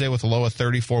on Wednesday with a low of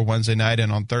 34 Wednesday night.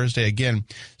 And on Thursday, again,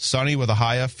 sunny with a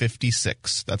high of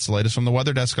 56. That's the latest from the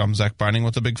Weather Desk. I'm Zach Binding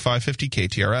with the Big 550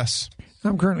 KTRS.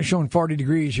 I'm currently showing 40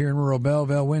 degrees here in rural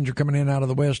Belleville. Winds are coming in out of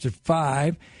the west at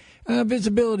 5.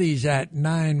 Visibility's at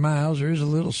 9 miles. There is a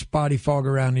little spotty fog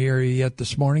around the area yet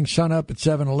this morning. Sun up at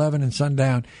 7:11 and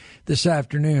sundown this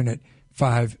afternoon at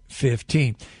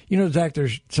 5:15. You know, Zach,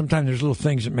 sometimes there's little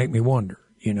things that make me wonder.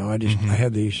 You know, I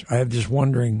have this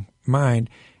wondering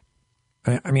mind.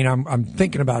 I mean, I'm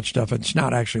thinking about stuff. It's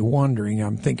not actually wondering.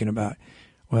 I'm thinking about,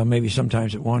 Well, maybe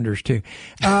sometimes it wanders too.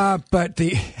 But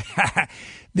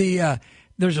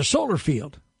there's a solar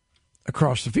field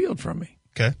across the field from me.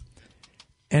 Okay.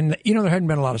 And, there hadn't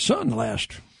been a lot of sun the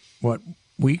last,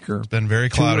 week or... It's been very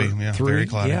cloudy. Yeah, three. Very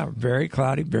cloudy. Yeah, very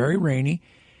cloudy, very rainy.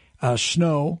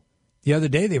 Snow. The other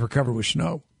day they were covered with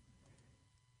snow.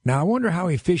 Now, I wonder how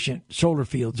efficient solar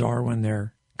fields are when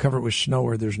they're covered with snow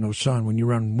or there's no sun, when you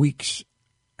run weeks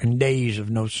and days of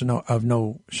no sun.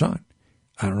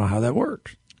 I don't know how that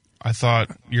works. I thought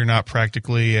you're not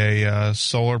practically a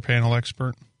solar panel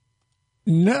expert?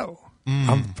 No.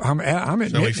 I'm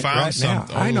admitting So we it found right now.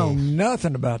 something. I know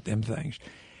nothing about them things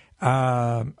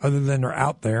other than they're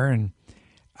out there. And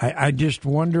I just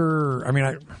wonder,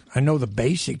 I know the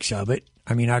basics of it.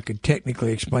 I could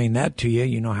technically explain that to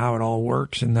you, how it all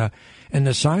works and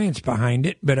the science behind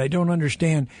it, but I don't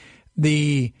understand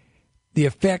the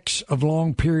effects of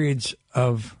long periods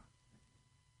of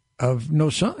no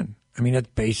sun. That's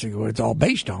basically what it's all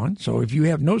based on. So if you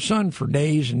have no sun for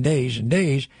days and days and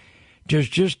days,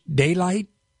 just daylight,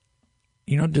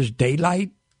 does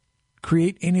daylight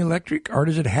create any electric, or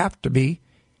does it have to be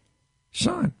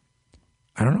sun?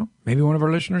 I don't know. Maybe one of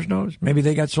our listeners knows. Maybe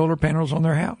they got solar panels on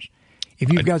their house.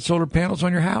 If you've got solar panels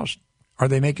on your house, are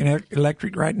they making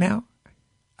electric right now?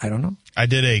 I don't know. I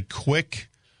did a quick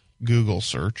Google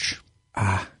search.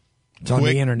 It's on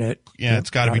the internet. Yeah, it's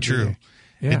got to be true.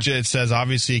 Yeah. It says,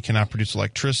 obviously, it cannot produce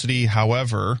electricity.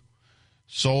 However,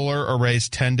 solar arrays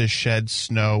tend to shed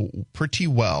snow pretty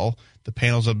well. The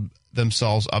panels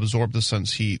themselves absorb the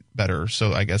sun's heat better,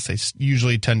 so I guess they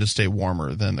usually tend to stay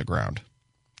warmer than the ground.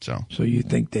 So you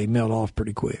think they melt off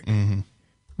pretty quick? Mm-hmm.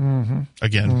 Mm-hmm.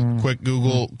 Again, quick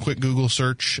Google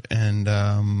search,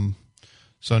 and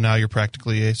so now you're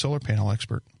practically a solar panel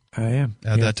expert. I am.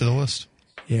 Add that to the list.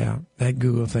 Yeah, that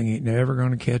Google thing ain't never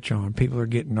going to catch on. People are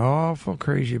getting awful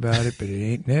crazy about it, but it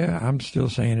ain't. Yeah, I'm still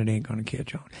saying it ain't going to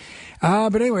catch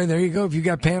on. But anyway, there you go. If you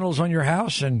got panels on your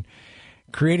house and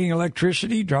creating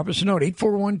electricity, drop us a note,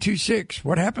 84126.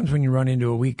 What happens when you run into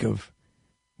a week of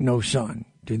no sun?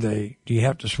 Do you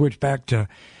have to switch back to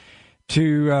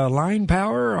line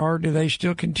power, or do they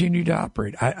still continue to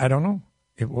operate? I don't know.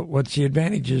 What's the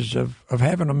advantages of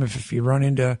having them if you run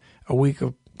into a week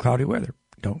of cloudy weather?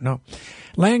 Don't know.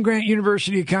 Land-grant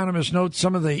University economist notes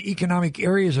some of the economic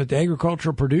areas that the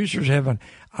agricultural producers have an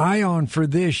eye on for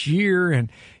this year.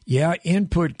 And,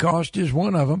 input cost is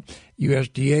one of them.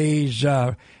 USDA's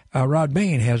Rod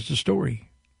Bain has the story.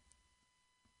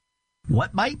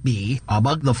 What might be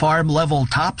among the farm-level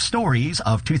top stories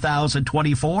of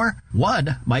 2024?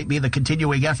 One might be the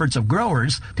continuing efforts of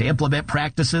growers to implement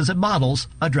practices and models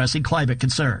addressing climate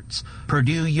concerns.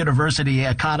 Purdue University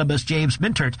economist James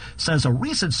Mintert says a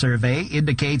recent survey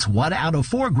indicates 1 out of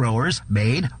 4 growers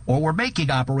made or were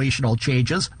making operational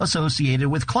changes associated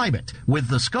with climate, with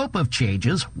the scope of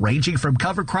changes ranging from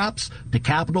cover crops to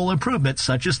capital improvements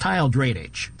such as tile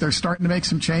drainage. They're starting to make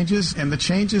some changes, and the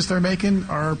changes they're making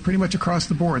are pretty much across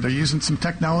the board. They're using some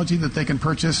technology that they can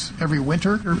purchase every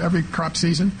winter or every crop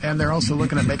season, and they're also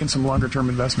looking at making some longer-term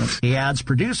investments. He adds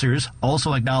producers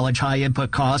also acknowledge high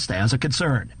input cost as a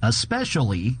concern,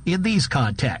 especially in these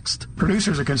contexts.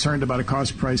 Producers are concerned about a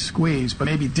cost-price squeeze, but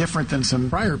maybe different than some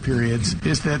prior periods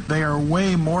is that they are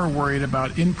way more worried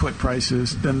about input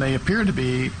prices than they appear to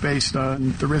be based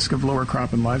on the risk of lower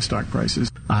crop and livestock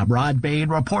prices. I'm Rod Bain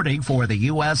reporting for the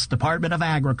U.S. Department of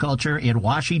Agriculture in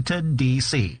Washington,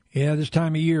 D.C. Yeah, this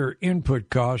time of year, input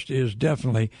cost is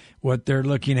definitely what they're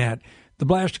looking at. The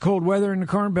blast of cold weather in the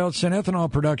Corn Belt sent ethanol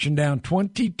production down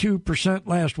 22%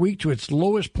 last week to its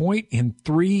lowest point in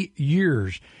 3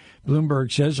 years.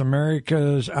 Bloomberg says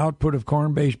America's output of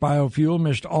corn-based biofuel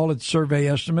missed all its survey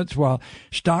estimates, while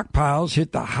stockpiles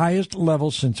hit the highest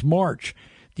level since March.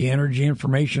 The Energy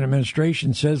Information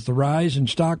Administration says the rise in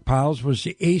stockpiles was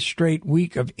the 8th straight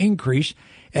week of increase.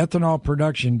 Ethanol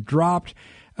production dropped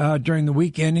during the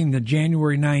week ending the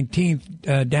January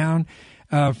 19th, down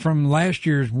from last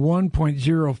year's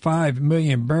 1.05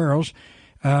 million barrels.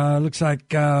 Looks like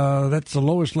that's the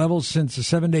lowest level since the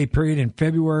 7-day period in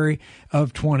February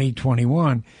of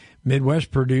 2021.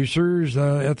 Midwest producers,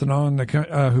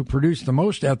 ethanol, who produced the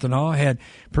most ethanol, had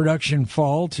production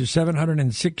fall to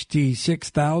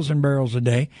 766,000 barrels a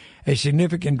day, a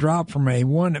significant drop from a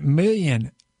 1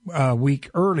 million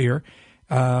week earlier.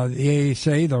 They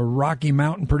say the Rocky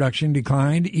Mountain production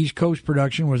declined. East Coast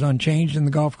production was unchanged, and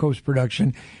the Gulf Coast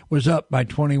production was up by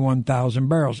 21,000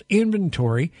 barrels.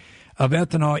 Inventory of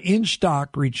ethanol in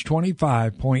stock reached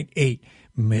 25.8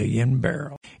 million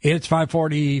barrels. It's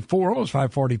 5:44, almost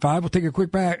 5:45. We'll take a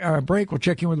quick break. We'll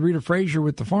check in with Rita Frazier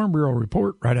with the Farm Bureau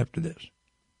report right after this.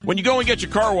 When you go and get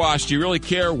your car washed, do you really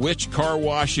care which car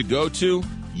wash you go to?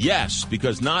 Yes,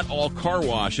 because not all car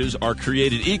washes are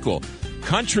created equal.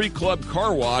 Country Club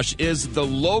Car Wash is the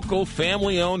local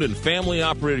family-owned and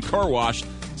family-operated car wash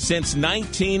since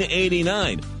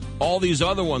 1989. All these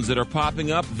other ones that are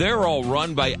popping up, they're all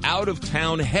run by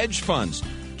out-of-town hedge funds.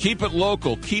 Keep it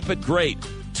local. Keep it great.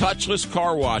 Touchless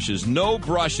car washes, no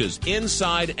brushes,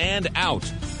 inside and out.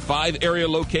 5 area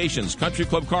locations, Country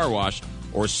Club Car Wash,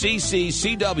 or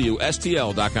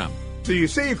cccwstl.com. So you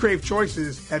say you crave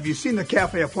choices. Have you seen the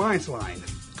Cafe Appliance line?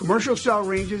 Commercial style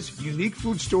ranges, unique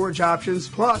food storage options,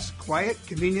 plus quiet,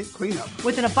 convenient cleanup.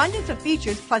 With an abundance of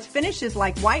features, plus finishes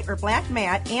like white or black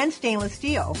matte and stainless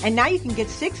steel. And now you can get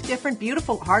 6 different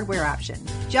beautiful hardware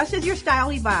options. Just as your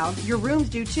style evolves, your rooms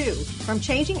do too. From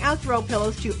changing out throw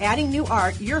pillows to adding new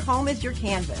art, your home is your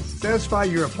canvas. Satisfy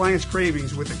your appliance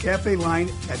cravings with the Cafe line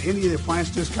at any of the appliance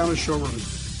discounter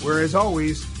showrooms. Where, as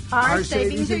always, our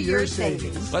savings are your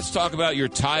savings. Let's talk about your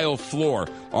tile floor.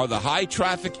 Are the high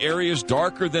traffic areas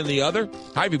darker than the other?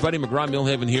 Hi, everybody.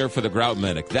 McGraw-Millhaven here for the Grout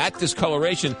Medic. That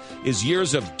discoloration is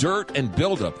years of dirt and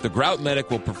buildup. The Grout Medic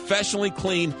will professionally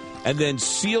clean and then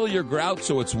seal your grout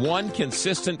so it's one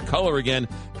consistent color again,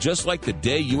 just like the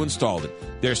day you installed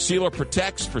it. Their sealer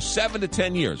protects for 7 to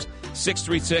 10 years.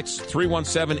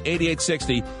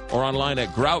 636-317-8860 or online at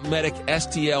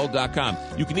groutmedicstl.com.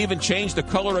 You can even change the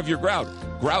color of your grout.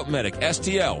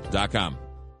 groutmedicstl.com.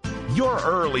 Your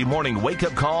early morning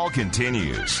wake-up call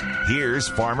continues. Here's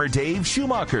Farmer Dave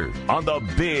Schumacher on the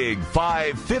Big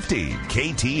 550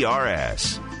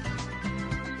 KTRS.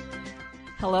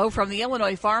 Hello from the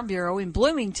Illinois Farm Bureau in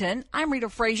Bloomington. I'm Rita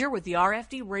Frazier with the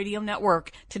RFD Radio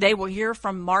Network. Today we'll hear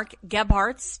from Mark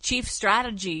Gebhardt's Chief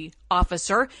Strategy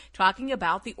Officer, talking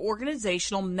about the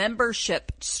Organizational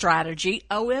Membership Strategy,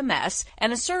 OMS,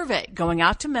 and a survey going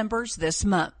out to members this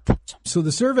month. So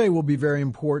the survey will be very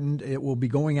important. It will be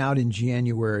going out in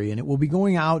January, and it will be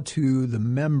going out to the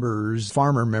members,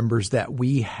 farmer members that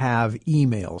we have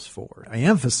emails for. I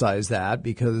emphasize that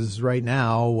because right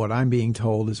now what I'm being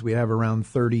told is we have around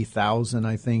 30,000,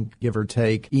 I think, give or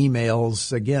take,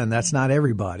 emails. Again, that's not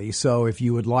everybody. So if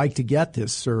you would like to get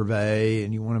this survey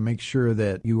and you want to make sure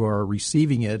that you are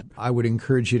receiving it, I would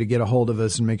encourage you to get a hold of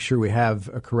us and make sure we have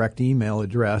a correct email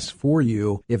address for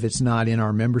you if it's not in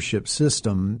our membership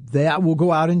system. That will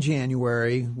go out in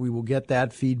January. We will get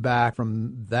that feedback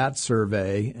from that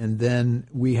survey, and then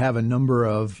we have a number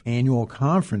of annual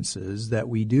conferences that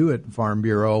we do at Farm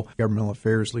Bureau, Governmental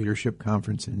Affairs Leadership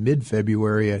Conference in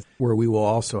mid-February, where we will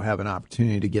also have an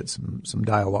opportunity to get some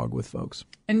dialogue with folks.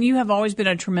 And you have always been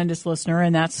a tremendous listener,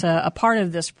 and that's a part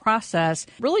of this process.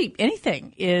 Really,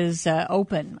 anything is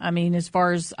open. I mean, as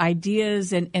far as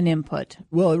ideas and input.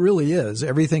 Well, it really is.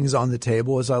 Everything's on the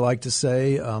table, as I like to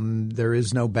say. There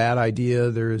is no bad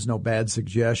idea. There is no bad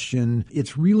suggestion.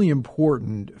 It's really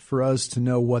important for us to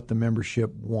know what the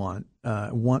membership want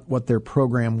what their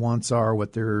program wants are,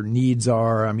 what their needs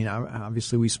are. I mean,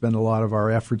 obviously we spend a lot of our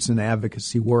efforts in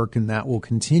advocacy work, and that will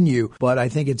continue. But I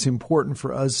think it's important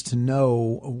for us to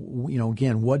know,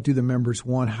 again, what do the members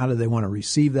want? How do they want to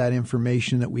receive that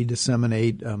information that we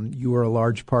disseminate? You are a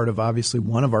large part of, obviously,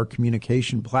 one of our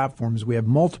communication platforms. We have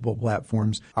multiple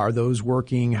platforms. Are those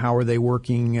working? How are they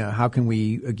working? How can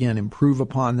we, again, improve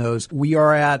upon those? We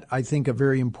are at, I think, a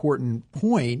very important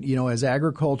point. As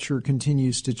agriculture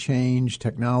continues to change,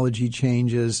 technology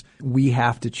changes, we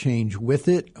have to change with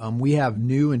it. We have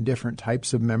new and different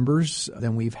types of members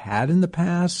than we've had in the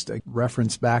past. I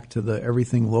reference back to the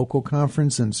Everything Local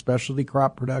Conference and specialty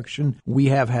crop production. We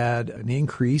have had an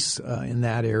increase in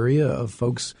that area of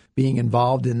folks being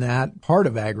involved in that part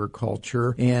of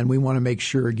agriculture. And we want to make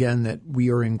sure, again, that we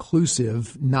are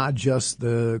inclusive, not just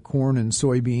the corn and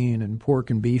soybean and pork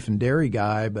and beef and dairy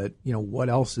guy, but, what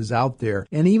else is out there.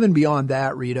 And even beyond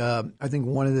that, Rita, I think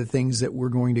one of the things that we're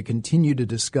going to continue to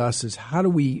discuss is how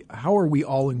are we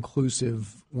all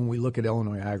inclusive when we look at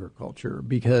Illinois agriculture,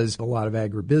 because a lot of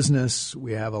agribusiness,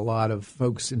 we have a lot of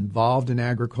folks involved in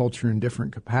agriculture in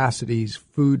different capacities,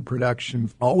 food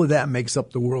production, all of that makes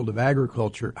up the world of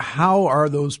agriculture. How are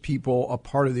those people a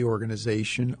part of the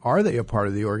organization? Are they a part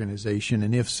of the organization?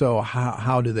 And if so,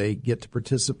 how do they get to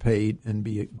participate and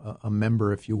be a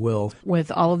member, if you will?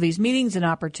 With all of these meetings and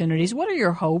opportunities, what are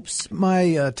your hopes? My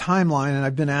timeline, and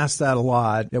I've been asked that a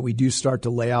lot, that we do start to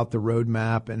lay out the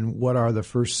roadmap and what are the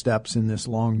first steps in this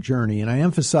long long journey. And I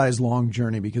emphasize long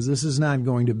journey because this is not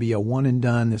going to be a one and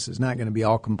done. This is not going to be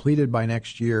all completed by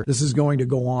next year. This is going to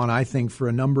go on, I think, for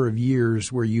a number of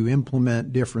years where you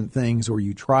implement different things or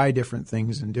you try different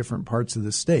things in different parts of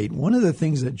the state. One of the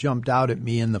things that jumped out at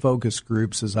me in the focus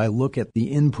groups as I look at the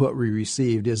input we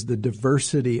received is the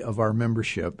diversity of our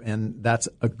membership. And that's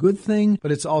a good thing,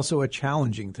 but it's also a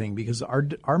challenging thing because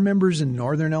our members in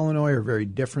Northern Illinois are very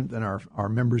different than our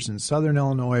members in Southern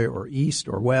Illinois or East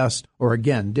or West, or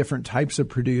again, different types of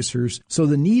producers. So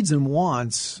the needs and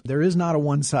wants, there is not a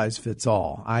one size fits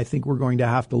all. I think we're going to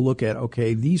have to look at,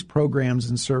 okay, these programs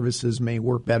and services may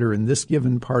work better in this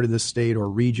given part of the state or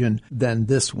region than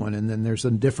this one. And then there's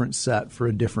a different set for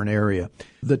a different area.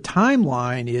 The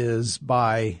timeline is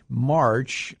by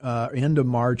March, end of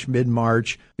March,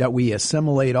 mid-March, that we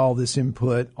assimilate all this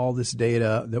input, all this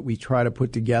data, that we try to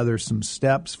put together some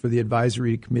steps for the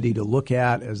advisory committee to look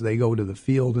at as they go to the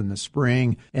field in the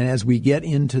spring. And as we get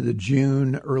into the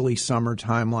June, early summer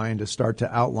timeline to start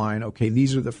to outline, okay,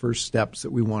 these are the first steps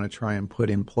that we want to try and put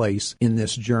in place in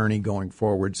this journey going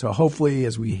forward. So hopefully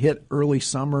as we hit early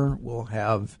summer, we'll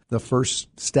have the first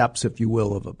steps, if you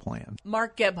will, of a plan.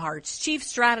 Mark Gebhardt, Chief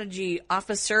Strategy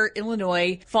Officer,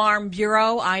 Illinois Farm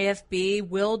Bureau, IFB,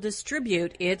 will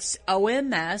distribute its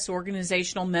OMS,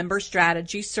 Organizational Member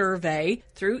Strategy Survey,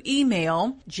 through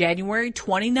email January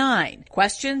 29.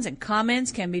 Questions and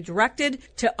comments can be directed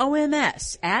to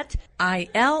OMS at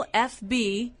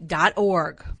ilfb.org.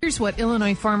 Here's what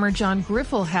Illinois farmer John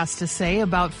Griffel has to say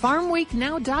about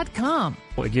FarmWeekNow.com.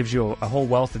 Well, it gives you a whole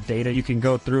wealth of data. You can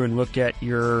go through and look at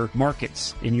your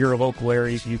markets in your local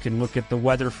areas. You can look at the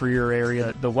weather for your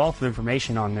area. The wealth of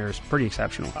information on there is pretty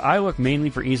exceptional. I look mainly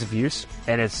for ease of use,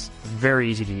 and it's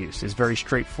very easy to use. It's very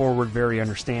straightforward, very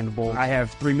understandable. I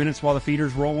have 3 minutes while the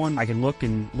feeder's rolling. I can look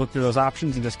through those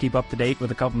options and just keep up to date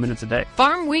with a couple minutes a day.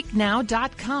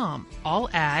 FarmWeekNow.com. All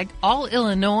ag, all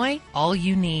Illinois, all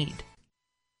you need.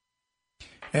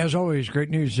 As always, great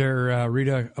news there,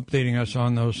 Rita, updating us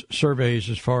on those surveys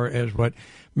as far as what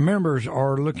members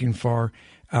are looking for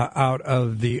out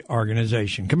of the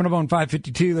organization. Coming up on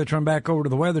 5:52, let's run back over to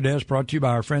the weather desk, brought to you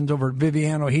by our friends over at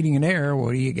Viviano Heating and Air.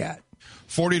 What do you got?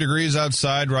 40 degrees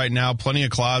outside right now. Plenty of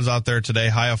clouds out there today.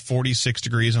 High of 46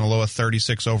 degrees and a low of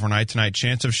 36 overnight tonight.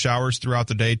 Chance of showers throughout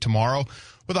the day tomorrow,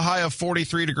 with a high of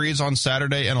 43 degrees on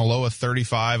Saturday and a low of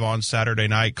 35 on Saturday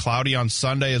night. Cloudy on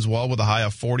Sunday as well, with a high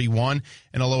of 41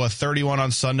 and a low of 31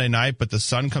 on Sunday night. But the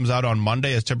sun comes out on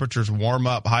Monday as temperatures warm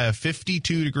up. High of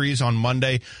 52 degrees on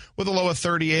Monday with a low of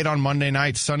 38 on Monday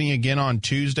night. Sunny again on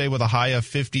Tuesday with a high of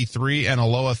 53 and a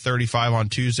low of 35 on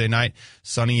Tuesday night.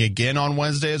 Sunny again on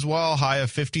Wednesday as well. High of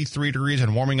 53 degrees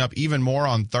and warming up even more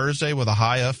on Thursday with a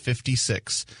high of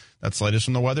 56. That's the latest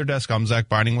from the weather desk. I'm Zach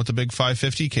Binding with the Big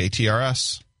 550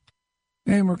 KTRS.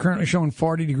 And we're currently showing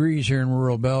 40 degrees here in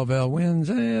rural Belleville. Winds,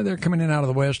 they're coming in out of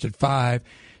the west at 5.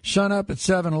 Sun up at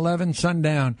 7:11,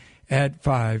 sundown at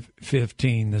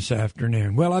 5:15 this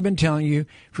afternoon. Well, I've been telling you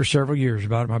for several years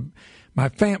about my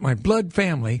blood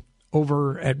family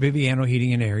over at Viviano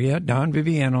Heating and Air. Yeah, Don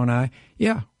Viviano and I,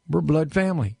 we're blood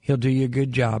family. He'll do you a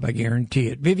good job, I guarantee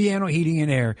it. Viviano Heating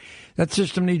and Air. That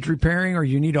system needs repairing, or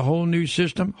you need a whole new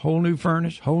system, whole new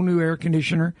furnace, whole new air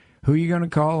conditioner. Who are you going to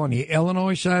call on the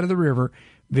Illinois side of the river?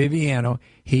 Viviano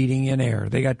Heating and Air.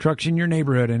 They got trucks in your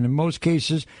neighborhood, and in most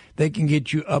cases, they can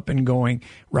get you up and going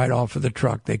right off of the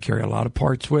truck. They carry a lot of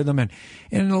parts with them, and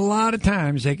a lot of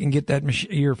times they can get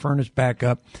your furnace back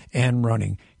up and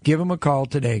running. Give them a call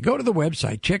today. Go to the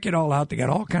website. Check it all out. They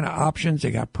got all kind of options. They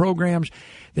got programs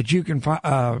that you can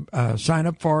sign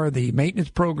up for. The maintenance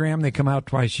program, they come out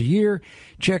twice a year.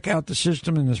 Check out the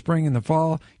system in the spring and the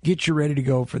fall. Get you ready to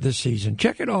go for this season.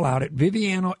 Check it all out at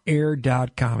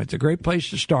VivianoAir.com. It's a great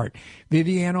place to start.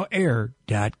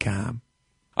 VivianoAir.com.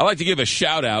 I'd like to give a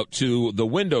shout-out to the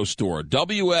window store,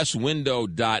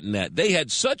 WSWindow.net. They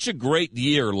had such a great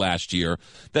year last year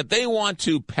that they want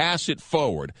to pass it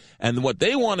forward. And what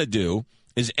they want to do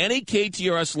is any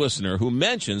KTRS listener who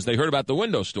mentions they heard about the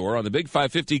window store on the Big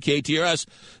 550 KTRS,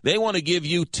 they want to give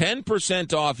you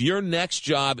 10% off your next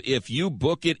job if you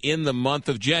book it in the month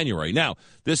of January. Now,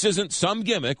 this isn't some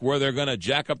gimmick where they're going to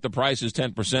jack up the prices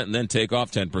 10% and then take off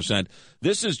 10%.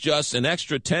 This is just an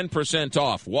extra 10%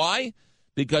 off. Why?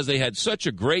 Because they had such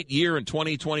a great year in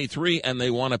 2023 and they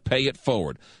want to pay it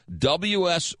forward.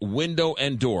 WS Window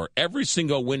and Door. Every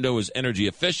single window is energy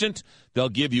efficient. They'll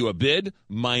give you a bid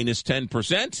minus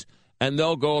 10%, and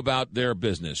they'll go about their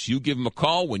business. You give them a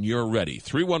call when you're ready.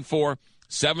 314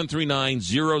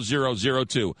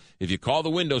 739-0002. If you call the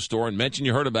window store and mention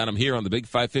you heard about them here on the Big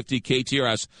 550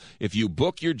 KTRS, if you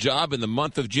book your job in the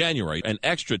month of January, an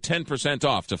extra 10%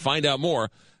 off. To find out more,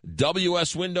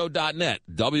 WSWindow.net,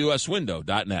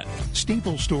 WSWindow.net.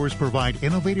 Staples stores provide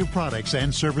innovative products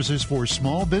and services for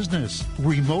small business,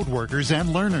 remote workers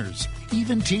and learners,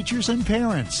 even teachers and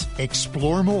parents.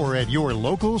 Explore more at your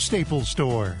local Staples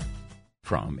store.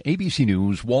 From ABC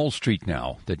News, Wall Street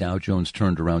now. The Dow Jones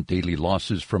turned around daily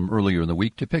losses from earlier in the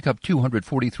week to pick up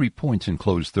 243 points and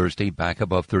close Thursday back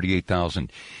above 38,000.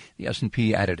 The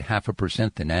S&P added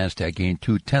 0.5%. The Nasdaq gained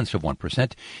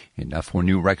 0.2%, enough for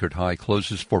new record high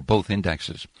closes for both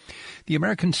indexes. The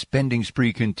American spending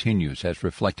spree continues, as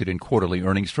reflected in quarterly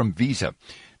earnings from Visa.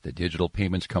 The digital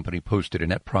payments company posted a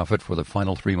net profit for the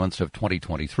final 3 months of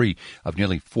 2023 of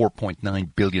nearly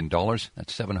 $4.9 billion.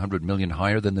 That's $700 million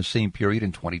higher than the same period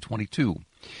in 2022.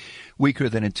 Weaker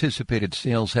than anticipated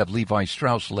sales have Levi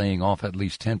Strauss laying off at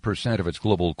least 10% of its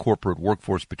global corporate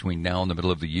workforce between now and the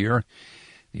middle of the year.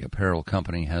 The apparel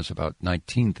company has about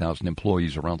 19,000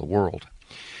 employees around the world.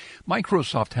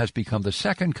 Microsoft has become the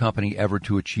second company ever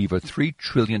to achieve a $3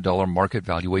 trillion market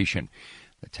valuation.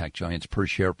 The tech giant's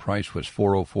per-share price was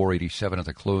 $404.87 at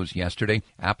the close yesterday.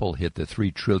 Apple hit the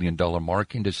 $3 trillion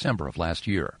mark in December of last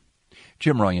year.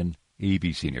 Jim Ryan,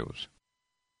 ABC News.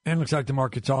 And it looks like the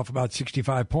market's off about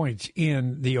 65 points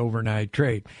in the overnight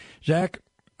trade. Zach,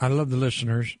 I love the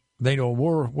listeners. They know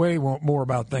way more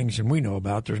about things than we know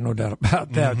about. There's no doubt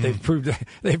about that. Mm-hmm.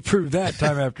 They've proved that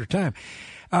time after time.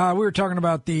 We were talking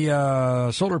about the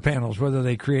solar panels, whether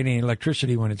they create any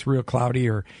electricity when it's real cloudy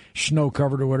or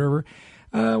snow-covered or whatever.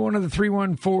 One of the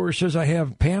 314 says, I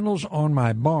have panels on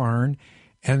my barn,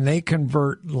 and they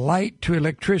convert light to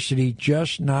electricity,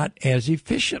 just not as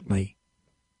efficiently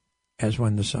as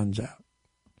when the sun's out.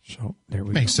 So there we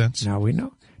go. Makes sense. Now we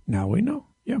know.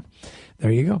 Yeah,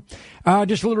 there you go.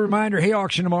 Just a little reminder, hay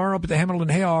auction tomorrow up at the Hamilton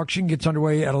Hay Auction. Gets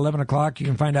underway at 11 o'clock. You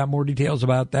can find out more details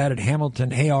about that at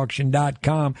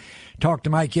HamiltonHayAuction.com. Talked to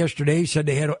Mike yesterday. He said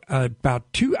they had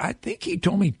about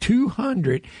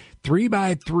 200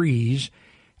 3x3s,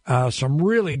 some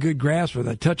really good grass with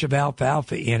a touch of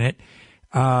alfalfa in it.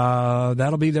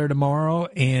 That'll be there tomorrow,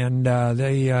 and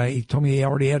he told me he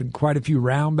already had quite a few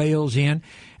round bales in.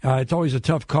 It's always a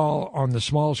tough call on the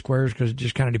small squares because it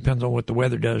just kind of depends on what the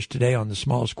weather does today on the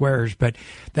small squares. But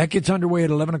that gets underway at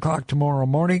 11 o'clock tomorrow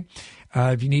morning.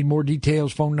 If you need more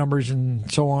details, phone numbers,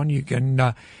 and so on, you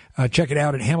can check it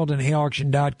out at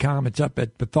HamiltonHayAuction.com. It's up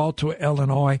at Bethalto,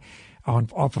 Illinois,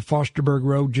 off of Fosterburg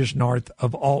Road, just north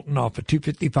of Alton, off of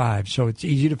 255. So it's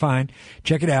easy to find.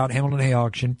 Check it out,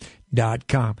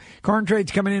 HamiltonHayAuction.com. Corn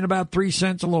trade's coming in about 3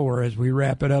 cents lower as we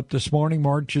wrap it up this morning.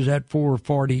 March is at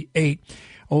 4.48.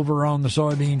 Over on the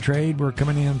soybean trade, we're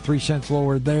coming in 3 cents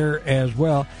lower there as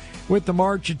well. With the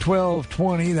March at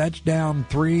 12.20, that's down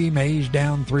 3. Maize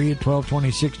down 3 at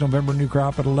 12.26. November new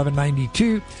crop at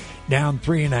 11.92, down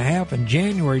 3.5. And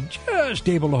January just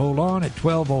able to hold on at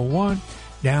 12.01.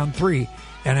 Down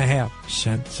 3.5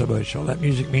 cents a bushel. That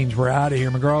music means we're out of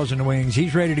here. McGraw's in the wings.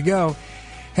 He's ready to go.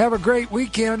 Have a great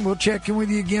weekend. We'll check in with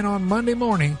you again on Monday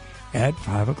morning at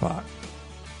 5 o'clock.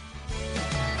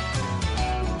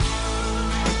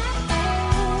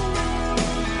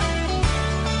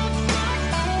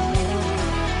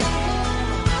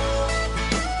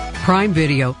 Prime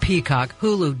Video, Peacock,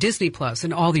 Hulu, Disney Plus,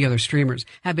 and all the other streamers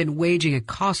have been waging a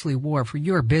costly war for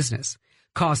your business.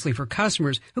 Costly for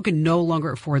customers who can no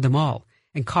longer afford them all,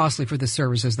 and costly for the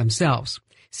services themselves.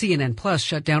 CNN Plus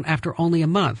shut down after only a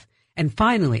month. And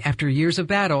finally, after years of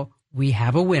battle, we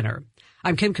have a winner.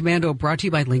 I'm Kim Commando, brought to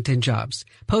you by LinkedIn Jobs.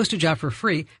 Post a job for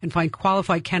free and find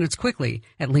qualified candidates quickly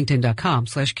at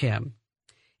linkedin.com/Kim.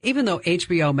 Even though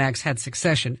HBO Max had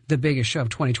Succession, the biggest show of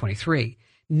 2023,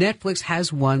 Netflix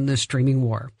has won the streaming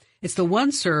war. It's the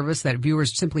one service that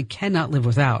viewers simply cannot live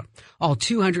without, all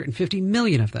 250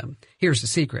 million of them. Here's the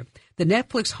secret. The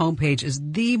Netflix homepage is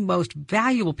the most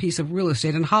valuable piece of real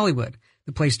estate in Hollywood,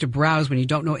 the place to browse when you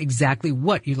don't know exactly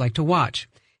what you'd like to watch.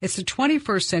 It's the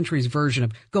 21st century's version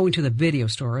of going to the video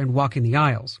store and walking the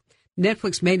aisles.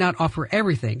 Netflix may not offer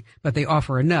everything, but they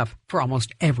offer enough for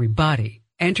almost everybody.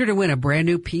 Enter to win a brand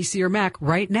new PC or Mac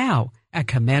right now at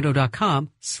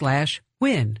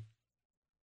commando.com/win.